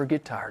and never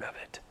get tired of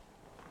it.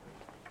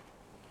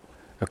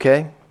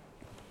 Okay?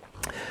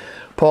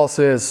 Paul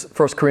says,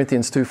 1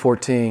 Corinthians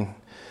 2:14,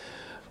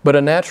 but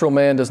a natural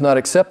man does not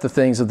accept the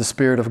things of the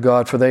Spirit of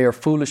God, for they are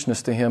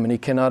foolishness to him, and he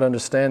cannot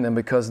understand them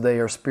because they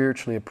are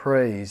spiritually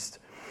appraised.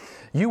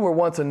 You were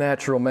once a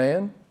natural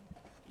man.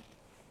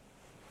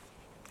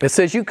 It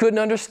says you couldn't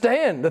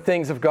understand the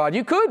things of God.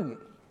 You couldn't.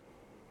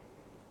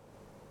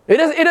 It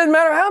doesn't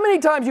matter how many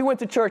times you went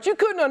to church. You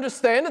couldn't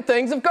understand the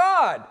things of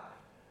God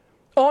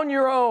on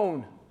your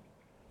own.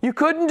 You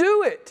couldn't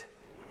do it.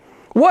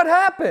 What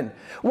happened?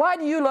 Why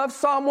do you love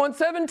Psalm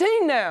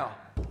 117 now?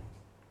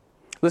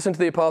 Listen to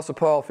the Apostle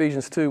Paul,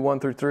 Ephesians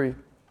 2:1-3.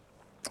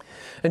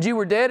 And you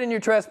were dead in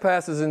your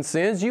trespasses and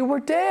sins. You were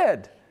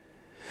dead,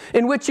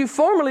 in which you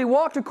formerly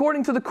walked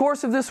according to the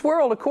course of this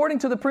world, according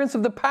to the prince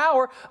of the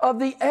power of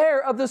the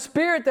air, of the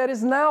spirit that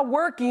is now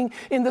working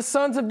in the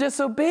sons of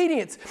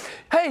disobedience.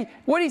 Hey,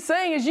 what he's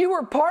saying is you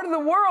were part of the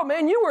world,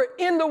 man. You were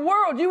in the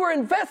world. You were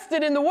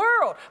invested in the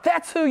world.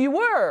 That's who you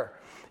were.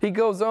 He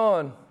goes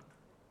on.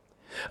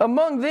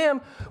 Among them,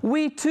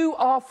 we too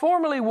all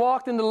formerly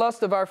walked in the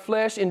lust of our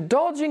flesh,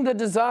 indulging the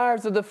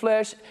desires of the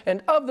flesh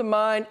and of the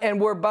mind, and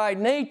were by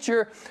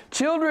nature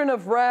children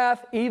of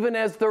wrath, even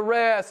as the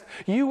rest.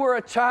 You were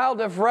a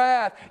child of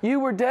wrath. You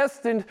were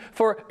destined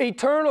for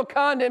eternal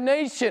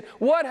condemnation.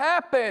 What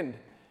happened?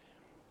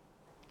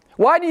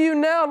 Why do you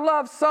now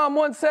love Psalm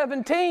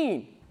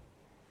 117?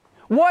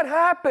 What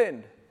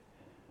happened?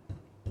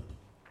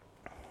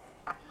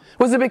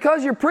 Was it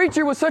because your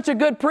preacher was such a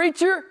good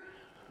preacher?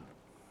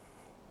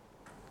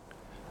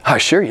 I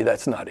assure you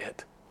that's not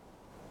it.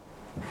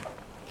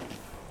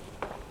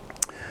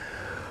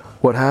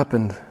 What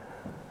happened?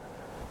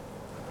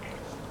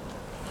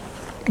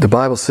 The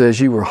Bible says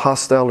you were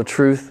hostile to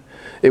truth.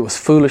 It was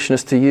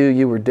foolishness to you.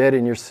 You were dead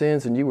in your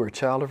sins and you were a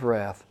child of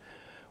wrath.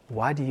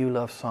 Why do you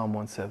love Psalm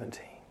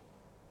 117?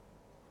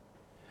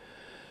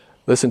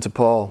 Listen to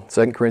Paul,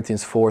 2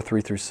 Corinthians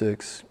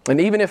 4:3-6.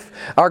 And even if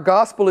our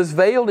gospel is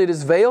veiled, it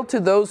is veiled to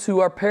those who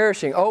are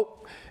perishing. Oh,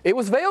 it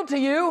was veiled to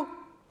you,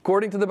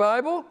 according to the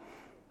Bible.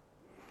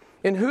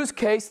 In whose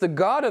case the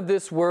God of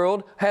this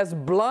world has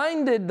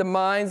blinded the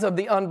minds of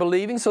the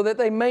unbelieving so that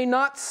they may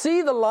not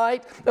see the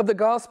light of the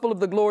gospel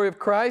of the glory of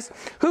Christ,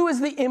 who is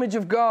the image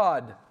of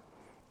God.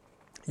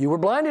 You were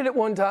blinded at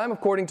one time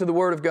according to the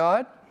word of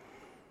God.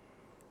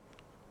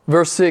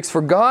 Verse 6,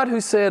 for God who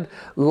said,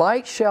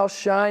 light shall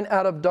shine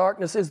out of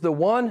darkness, is the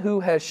one who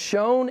has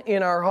shone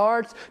in our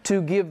hearts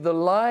to give the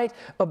light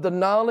of the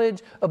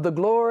knowledge of the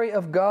glory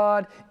of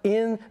God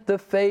in the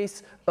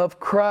face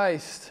of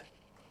Christ.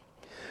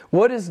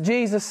 What does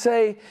Jesus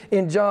say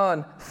in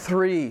John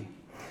 3?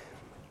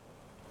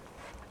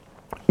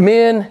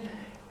 Men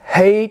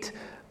hate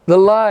the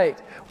light.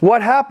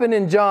 What happened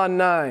in John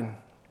 9?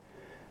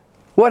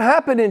 What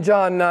happened in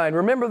John 9?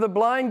 Remember the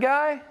blind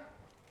guy?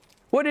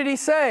 What did he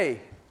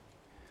say?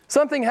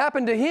 Something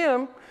happened to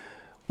him.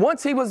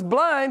 Once he was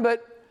blind,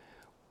 but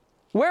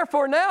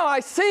wherefore now I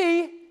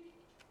see.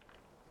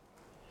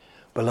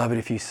 Beloved,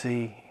 if you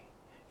see,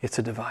 it's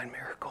a divine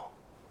miracle.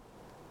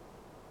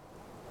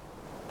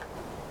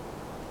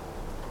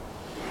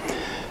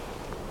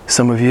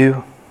 Some of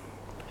you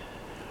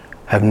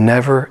have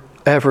never,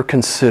 ever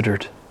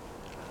considered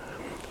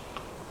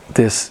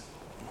this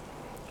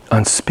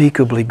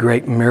unspeakably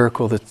great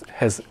miracle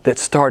that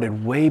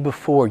started way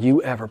before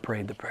you ever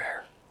prayed the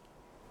prayer.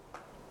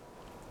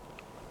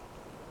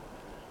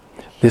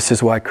 This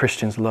is why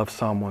Christians love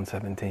Psalm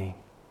 117.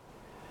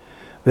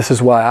 This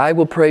is why I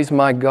will praise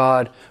my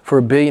God for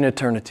a billion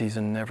eternities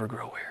and never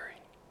grow weary.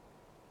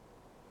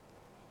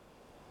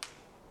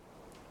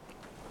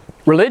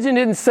 Religion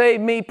didn't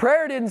save me.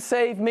 Prayer didn't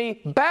save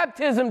me.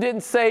 Baptism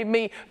didn't save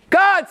me.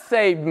 God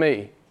saved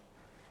me.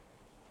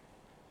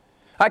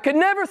 I could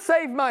never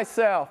save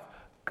myself.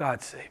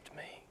 God saved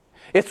me.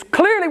 It's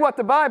clearly what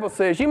the Bible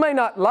says. You may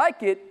not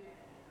like it.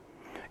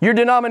 Your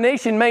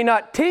denomination may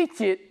not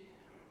teach it.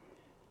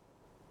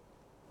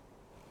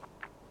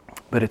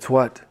 But it's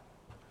what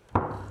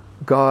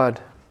God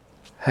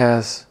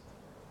has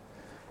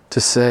to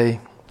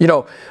say. You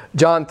know,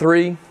 John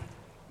 3,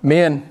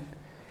 men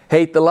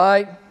hate the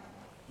light.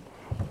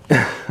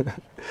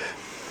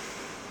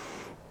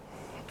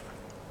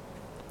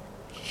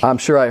 I'm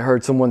sure I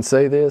heard someone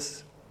say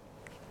this.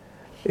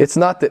 It's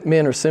not that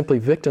men are simply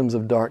victims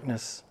of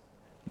darkness.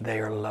 They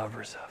are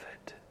lovers of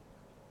it.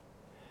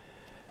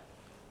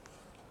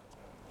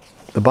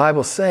 The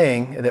Bible's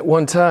saying that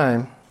one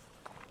time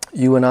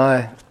you and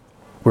I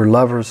were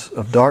lovers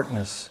of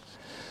darkness.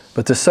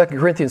 But the 2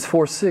 Corinthians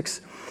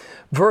 4:6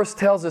 verse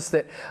tells us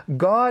that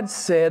God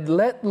said,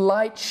 "Let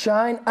light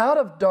shine out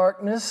of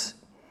darkness."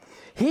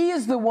 He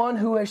is the one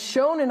who has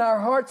shown in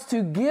our hearts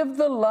to give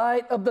the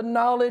light of the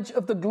knowledge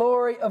of the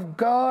glory of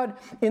God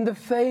in the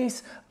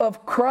face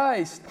of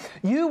Christ.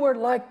 You were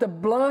like the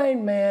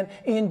blind man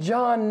in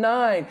John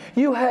 9.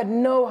 You had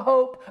no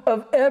hope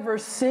of ever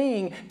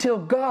seeing till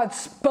God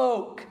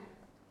spoke.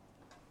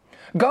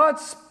 God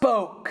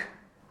spoke.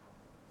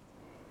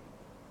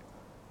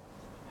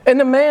 And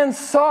the man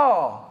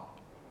saw.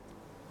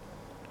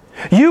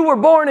 You were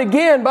born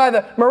again by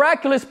the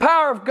miraculous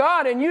power of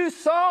God, and you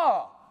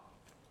saw.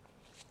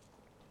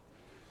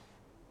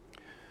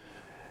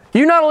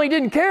 You not only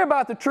didn't care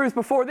about the truth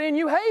before then,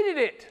 you hated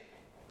it.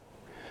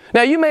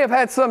 Now, you may have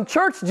had some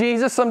church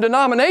Jesus, some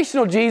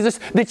denominational Jesus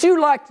that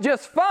you liked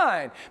just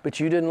fine,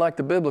 but you didn't like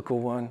the biblical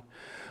one.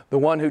 The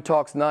one who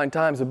talks 9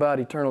 times about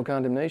eternal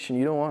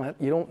condemnation.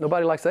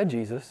 Nobody likes that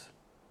Jesus.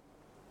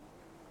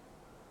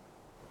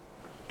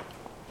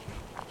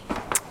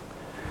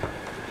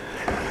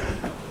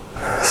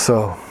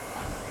 So,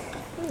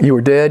 you were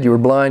dead, you were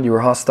blind, you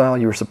were hostile,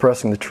 you were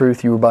suppressing the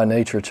truth, you were by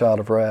nature a child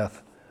of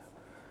wrath.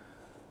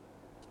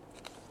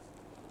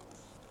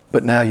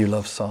 But now you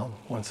love Psalm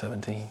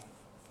 117.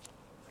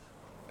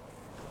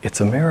 It's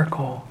a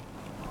miracle.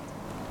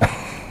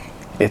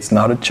 It's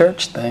not a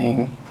church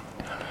thing.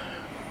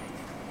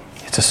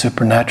 It's a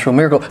supernatural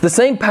miracle. The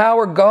same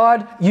power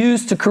God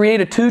used to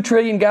create a 2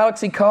 trillion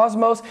galaxy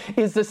cosmos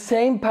is the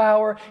same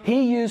power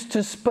He used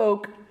to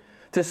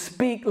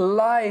speak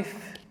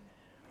life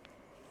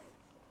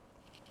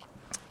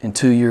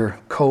into your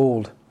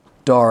cold,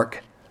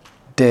 dark,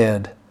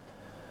 dead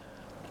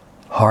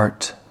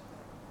heart.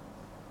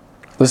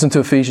 Listen to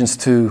Ephesians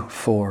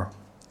 2:4.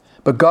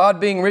 But God,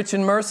 being rich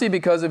in mercy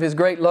because of His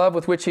great love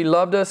with which He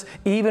loved us,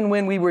 even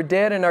when we were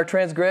dead in our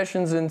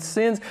transgressions and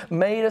sins,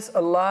 made us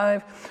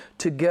alive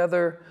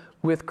together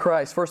with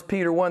Christ. 1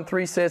 Peter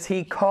 1:3 says,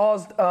 He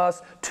caused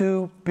us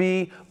to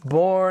be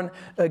born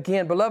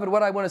again. Beloved,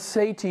 what I want to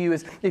say to you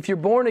is, if you're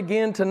born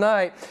again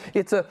tonight,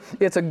 it's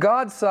a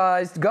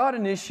God-sized,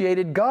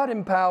 God-initiated,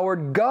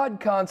 God-empowered,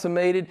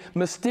 God-consummated,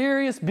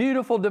 mysterious,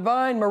 beautiful,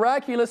 divine,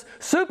 miraculous,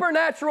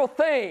 supernatural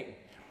thing.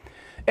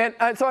 And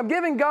so I'm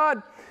giving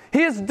God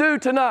His due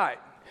tonight.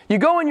 You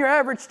go in your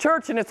average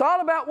church and it's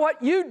all about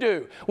what you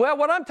do. Well,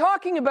 what I'm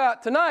talking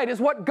about tonight is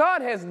what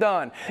God has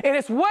done. And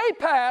it's way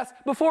past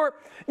before,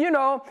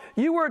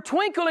 you were a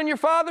twinkle in your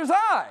Father's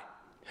eye.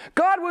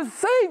 God was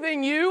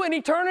saving you in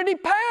eternity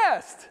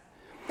past.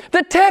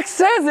 The text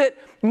says it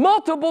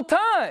multiple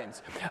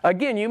times.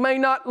 Again, you may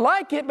not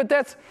like it, but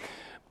that's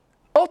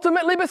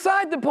ultimately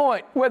beside the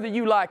point, whether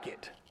you like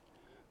it.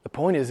 The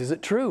point is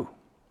it true?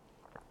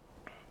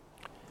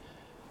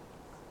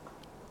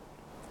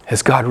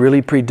 Has God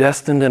really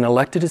predestined and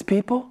elected His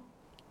people?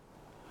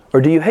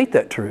 Or do you hate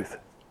that truth?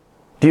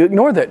 Do you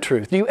ignore that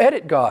truth? Do you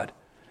edit God?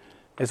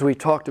 As we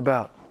talked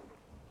about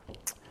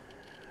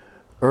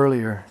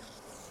earlier.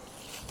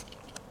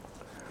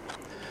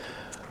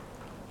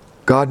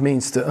 God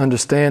means to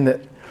understand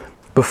that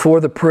before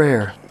the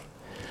prayer,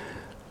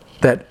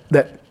 that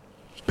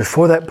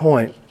before that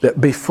point, that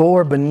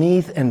before,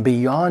 beneath, and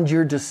beyond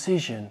your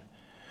decision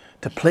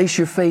to place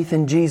your faith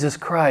in Jesus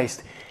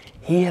Christ,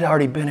 He had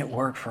already been at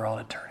work for all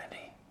eternity.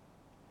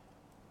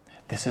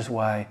 This is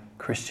why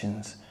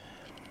Christians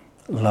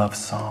love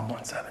Psalm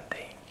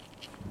 117.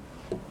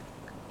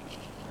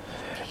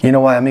 You know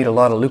why I meet a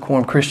lot of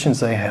lukewarm Christians?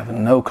 They have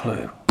no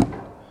clue.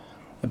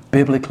 They're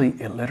biblically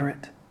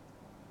illiterate.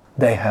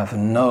 They have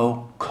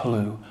no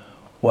clue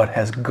what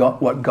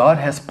God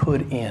has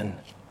put in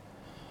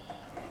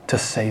to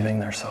saving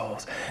their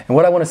souls. And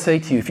what I want to say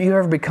to you, if you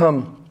ever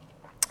become,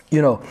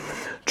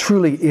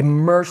 truly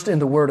immersed in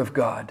the Word of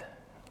God,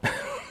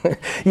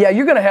 yeah,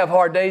 you're going to have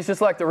hard days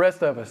just like the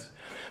rest of us.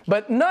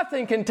 But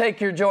nothing can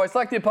take your joy. It's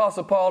like the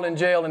Apostle Paul in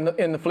jail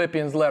in the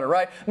Philippians letter,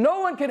 right?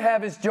 No one can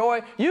have his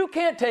joy. You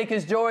can't take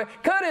his joy.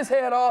 Cut his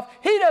head off.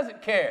 He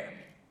doesn't care.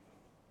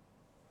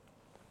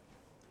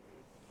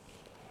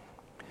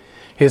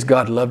 His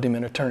God loved him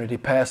in eternity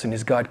past, and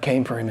his God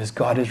came for him. His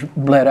God has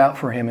bled out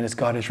for him, and his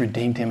God has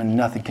redeemed him, and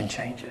nothing can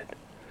change it.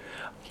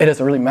 It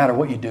doesn't really matter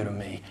what you do to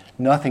me.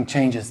 Nothing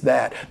changes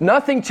that.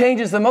 Nothing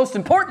changes the most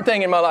important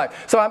thing in my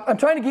life. So I'm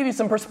trying to give you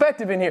some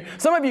perspective in here.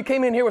 Some of you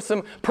came in here with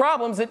some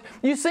problems that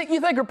you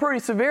think are pretty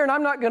severe, and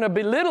I'm not going to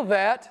belittle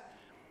that.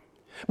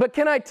 But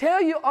can I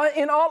tell you,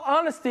 in all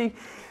honesty,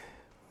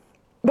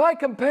 by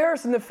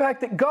comparison, the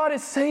fact that God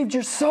has saved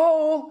your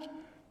soul,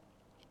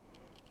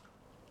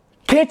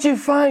 can't you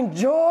find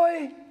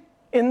joy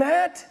in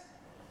that?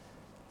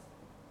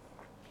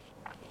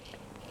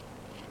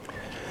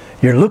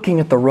 You're looking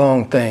at the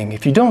wrong thing.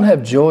 If you don't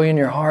have joy in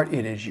your heart,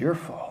 it is your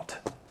fault.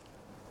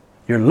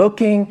 You're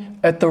looking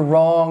at the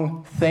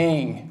wrong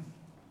thing.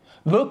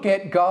 Look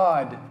at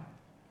God.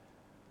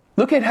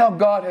 Look at how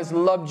God has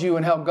loved you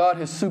and how God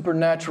has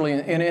supernaturally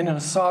and in a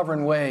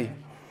sovereign way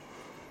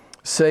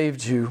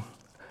saved you.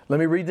 Let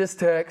me read this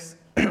text.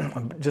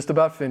 I'm just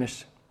about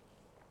finished.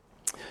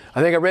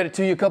 I think I read it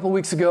to you a couple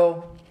weeks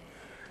ago.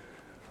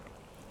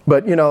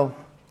 But,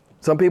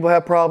 some people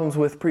have problems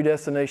with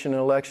predestination and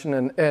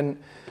election, and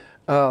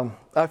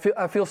I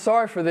feel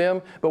sorry for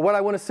them. But what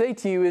I want to say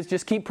to you is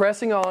just keep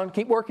pressing on,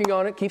 keep working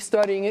on it, keep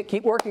studying it,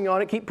 keep working on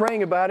it, keep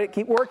praying about it,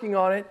 keep working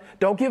on it.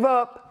 Don't give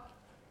up.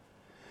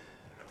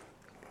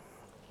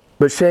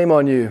 But shame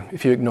on you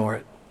if you ignore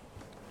it.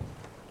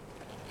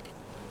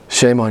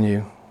 Shame on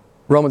you.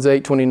 Romans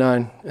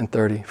 8:29 and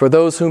 30. For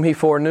those whom He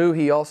foreknew,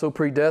 He also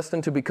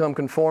predestined to become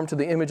conformed to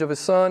the image of His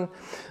Son,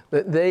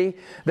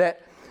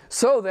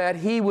 so that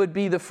He would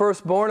be the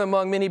firstborn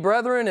among many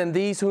brethren. And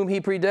these whom He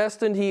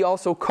predestined, He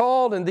also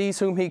called. And these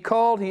whom He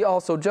called, He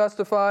also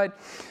justified.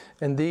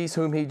 And these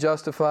whom He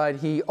justified,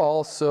 He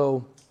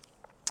also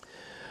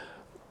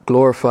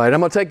glorified. I'm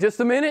going to take just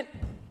a minute,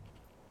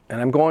 and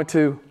I'm going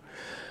to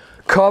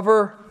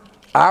cover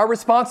our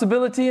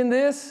responsibility in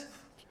this.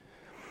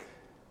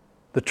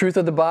 The truth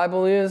of the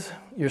Bible is,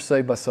 you're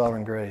saved by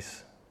sovereign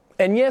grace.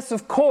 And yes,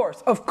 of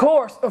course,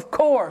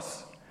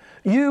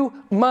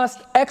 you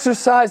must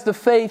exercise the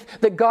faith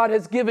that God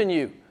has given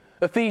you.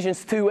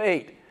 Ephesians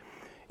 2:8.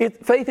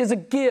 Faith is a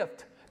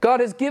gift.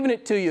 God has given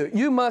it to you.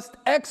 You must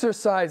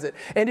exercise it.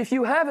 And if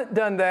you haven't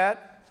done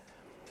that,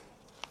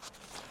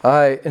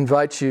 I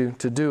invite you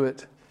to do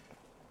it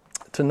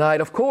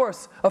tonight. Of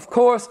course,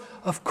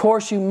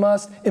 you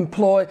must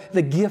employ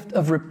the gift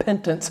of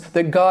repentance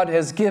that God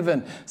has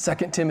given.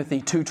 2 Timothy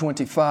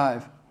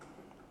 2:25.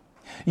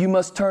 You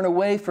must turn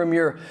away from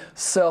your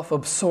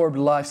self-absorbed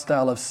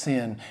lifestyle of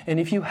sin.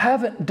 And if you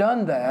haven't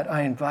done that,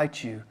 I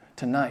invite you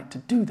tonight to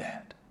do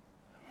that.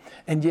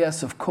 And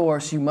yes, of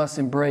course, you must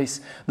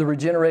embrace the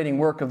regenerating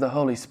work of the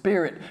Holy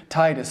Spirit.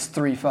 Titus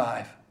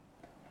 3:5.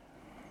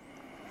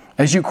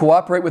 As you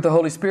cooperate with the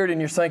Holy Spirit in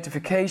your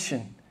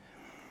sanctification,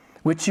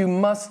 which you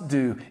must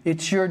do.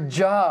 It's your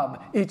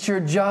job. It's your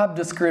job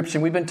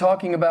description. We've been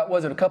talking about,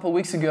 a couple of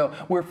weeks ago,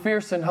 we're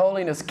fierce in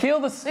holiness.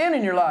 Kill the sin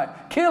in your life.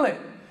 Kill it.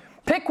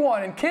 Pick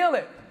one and kill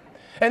it.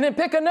 And then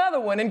pick another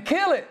one and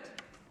kill it.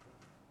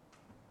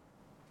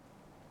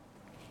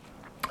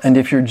 And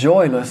if you're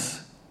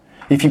joyless,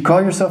 if you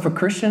call yourself a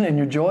Christian and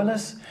you're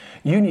joyless,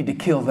 you need to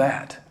kill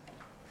that.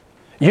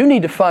 You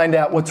need to find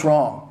out what's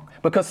wrong,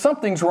 because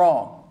something's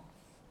wrong.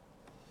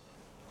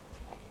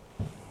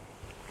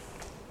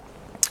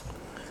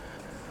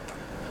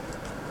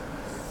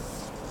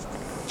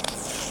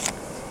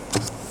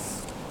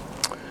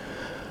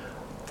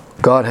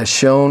 God has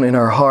shone in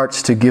our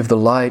hearts to give the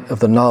light of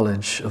the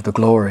knowledge of the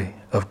glory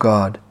of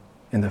God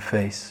in the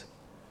face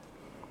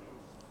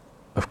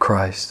of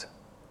Christ.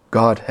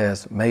 God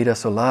has made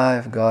us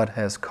alive. God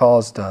has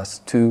caused us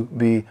to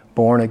be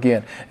born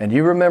again. And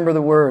you remember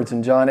the words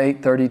in John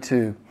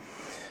 8:32.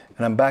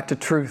 And I'm back to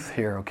truth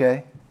here,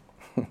 okay?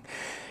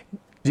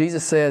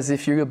 Jesus says,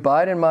 if you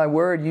abide in my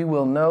word, you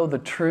will know the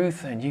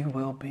truth and you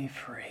will be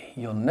free.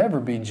 You'll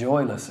never be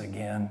joyless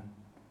again.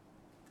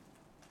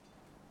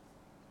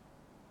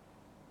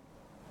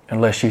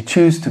 Unless you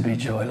choose to be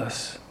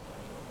joyless.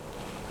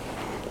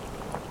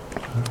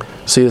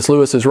 C.S.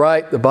 Lewis is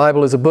right. The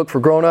Bible is a book for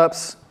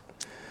grown-ups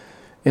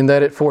in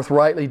that it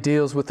forthrightly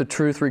deals with the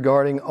truth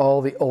regarding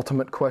all the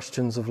ultimate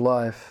questions of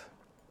life.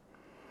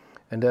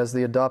 And as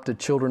the adopted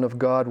children of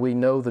God, we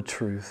know the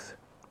truth.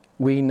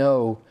 We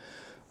know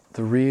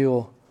the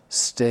real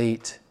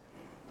state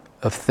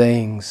of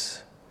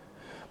things.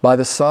 By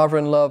the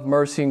sovereign love,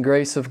 mercy, and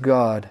grace of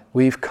God,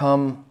 we've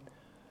come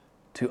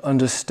to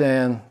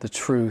understand the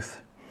truth.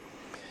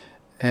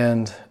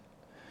 And,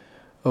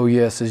 oh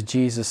yes, as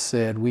Jesus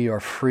said, we are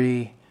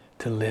free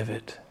to live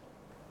it.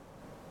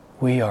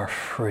 We are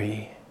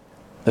free.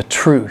 The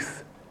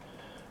truth,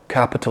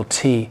 capital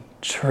T,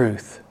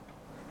 truth,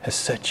 has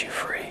set you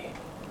free.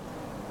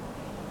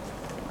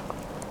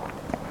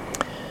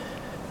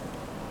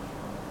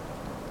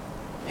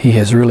 He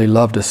has really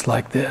loved us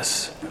like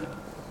this.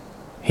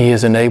 He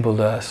has enabled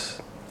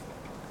us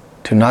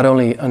to not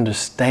only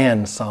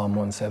understand Psalm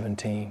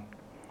 117,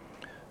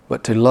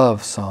 but to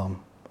love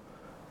Psalm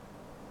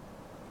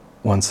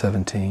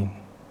 117.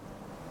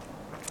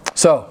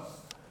 So,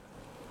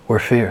 we're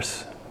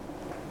fierce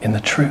in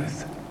the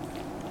truth.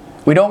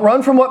 We don't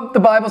run from what the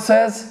Bible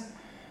says.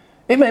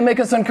 It may make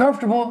us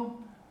uncomfortable.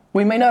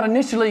 We may not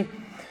initially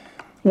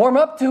warm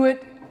up to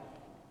it,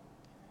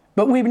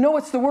 but we know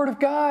it's the Word of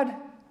God.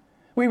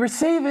 We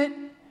receive it.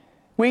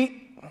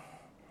 We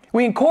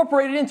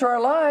incorporate it into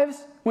our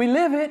lives. We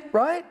live it,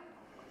 right?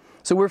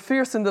 So we're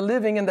fierce in the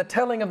living and the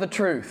telling of the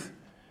truth.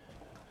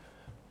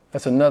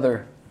 That's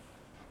another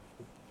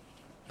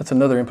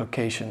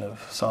implication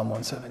of Psalm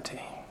 117.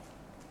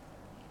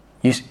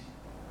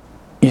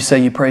 You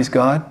say you praise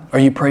God? Are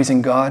you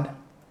praising God?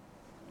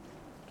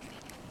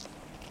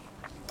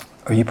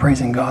 Are you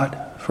praising God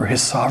for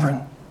His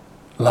sovereign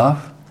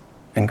love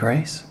and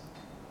grace?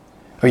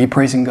 Are you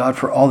praising God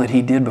for all that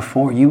He did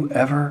before you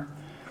ever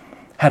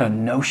had a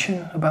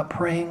notion about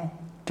praying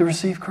to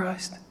receive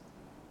Christ?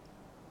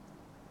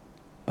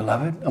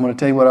 Beloved, I'm going to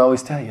tell you what I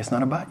always tell you. It's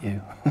not about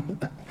you.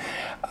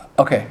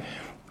 Okay,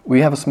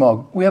 we have a small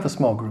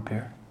group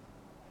here.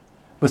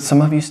 But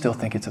some of you still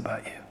think it's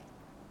about you.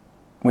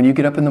 When you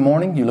get up in the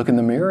morning, you look in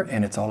the mirror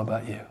and it's all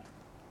about you.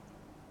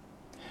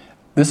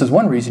 This is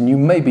one reason you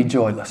may be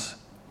joyless.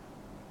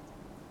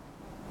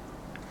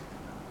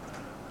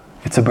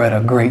 It's about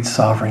a great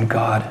sovereign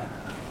God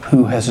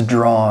who has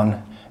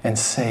drawn and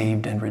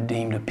saved and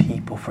redeemed a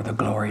people for the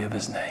glory of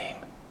His name.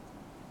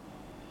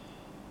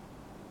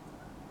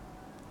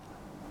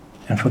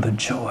 And for the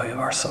joy of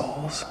our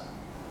souls.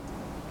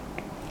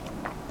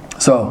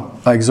 So,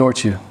 I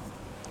exhort you.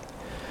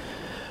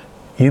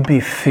 You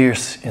be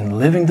fierce in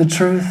living the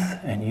truth,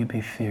 and you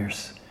be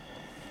fierce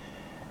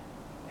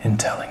in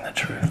telling the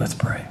truth. Let's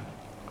pray.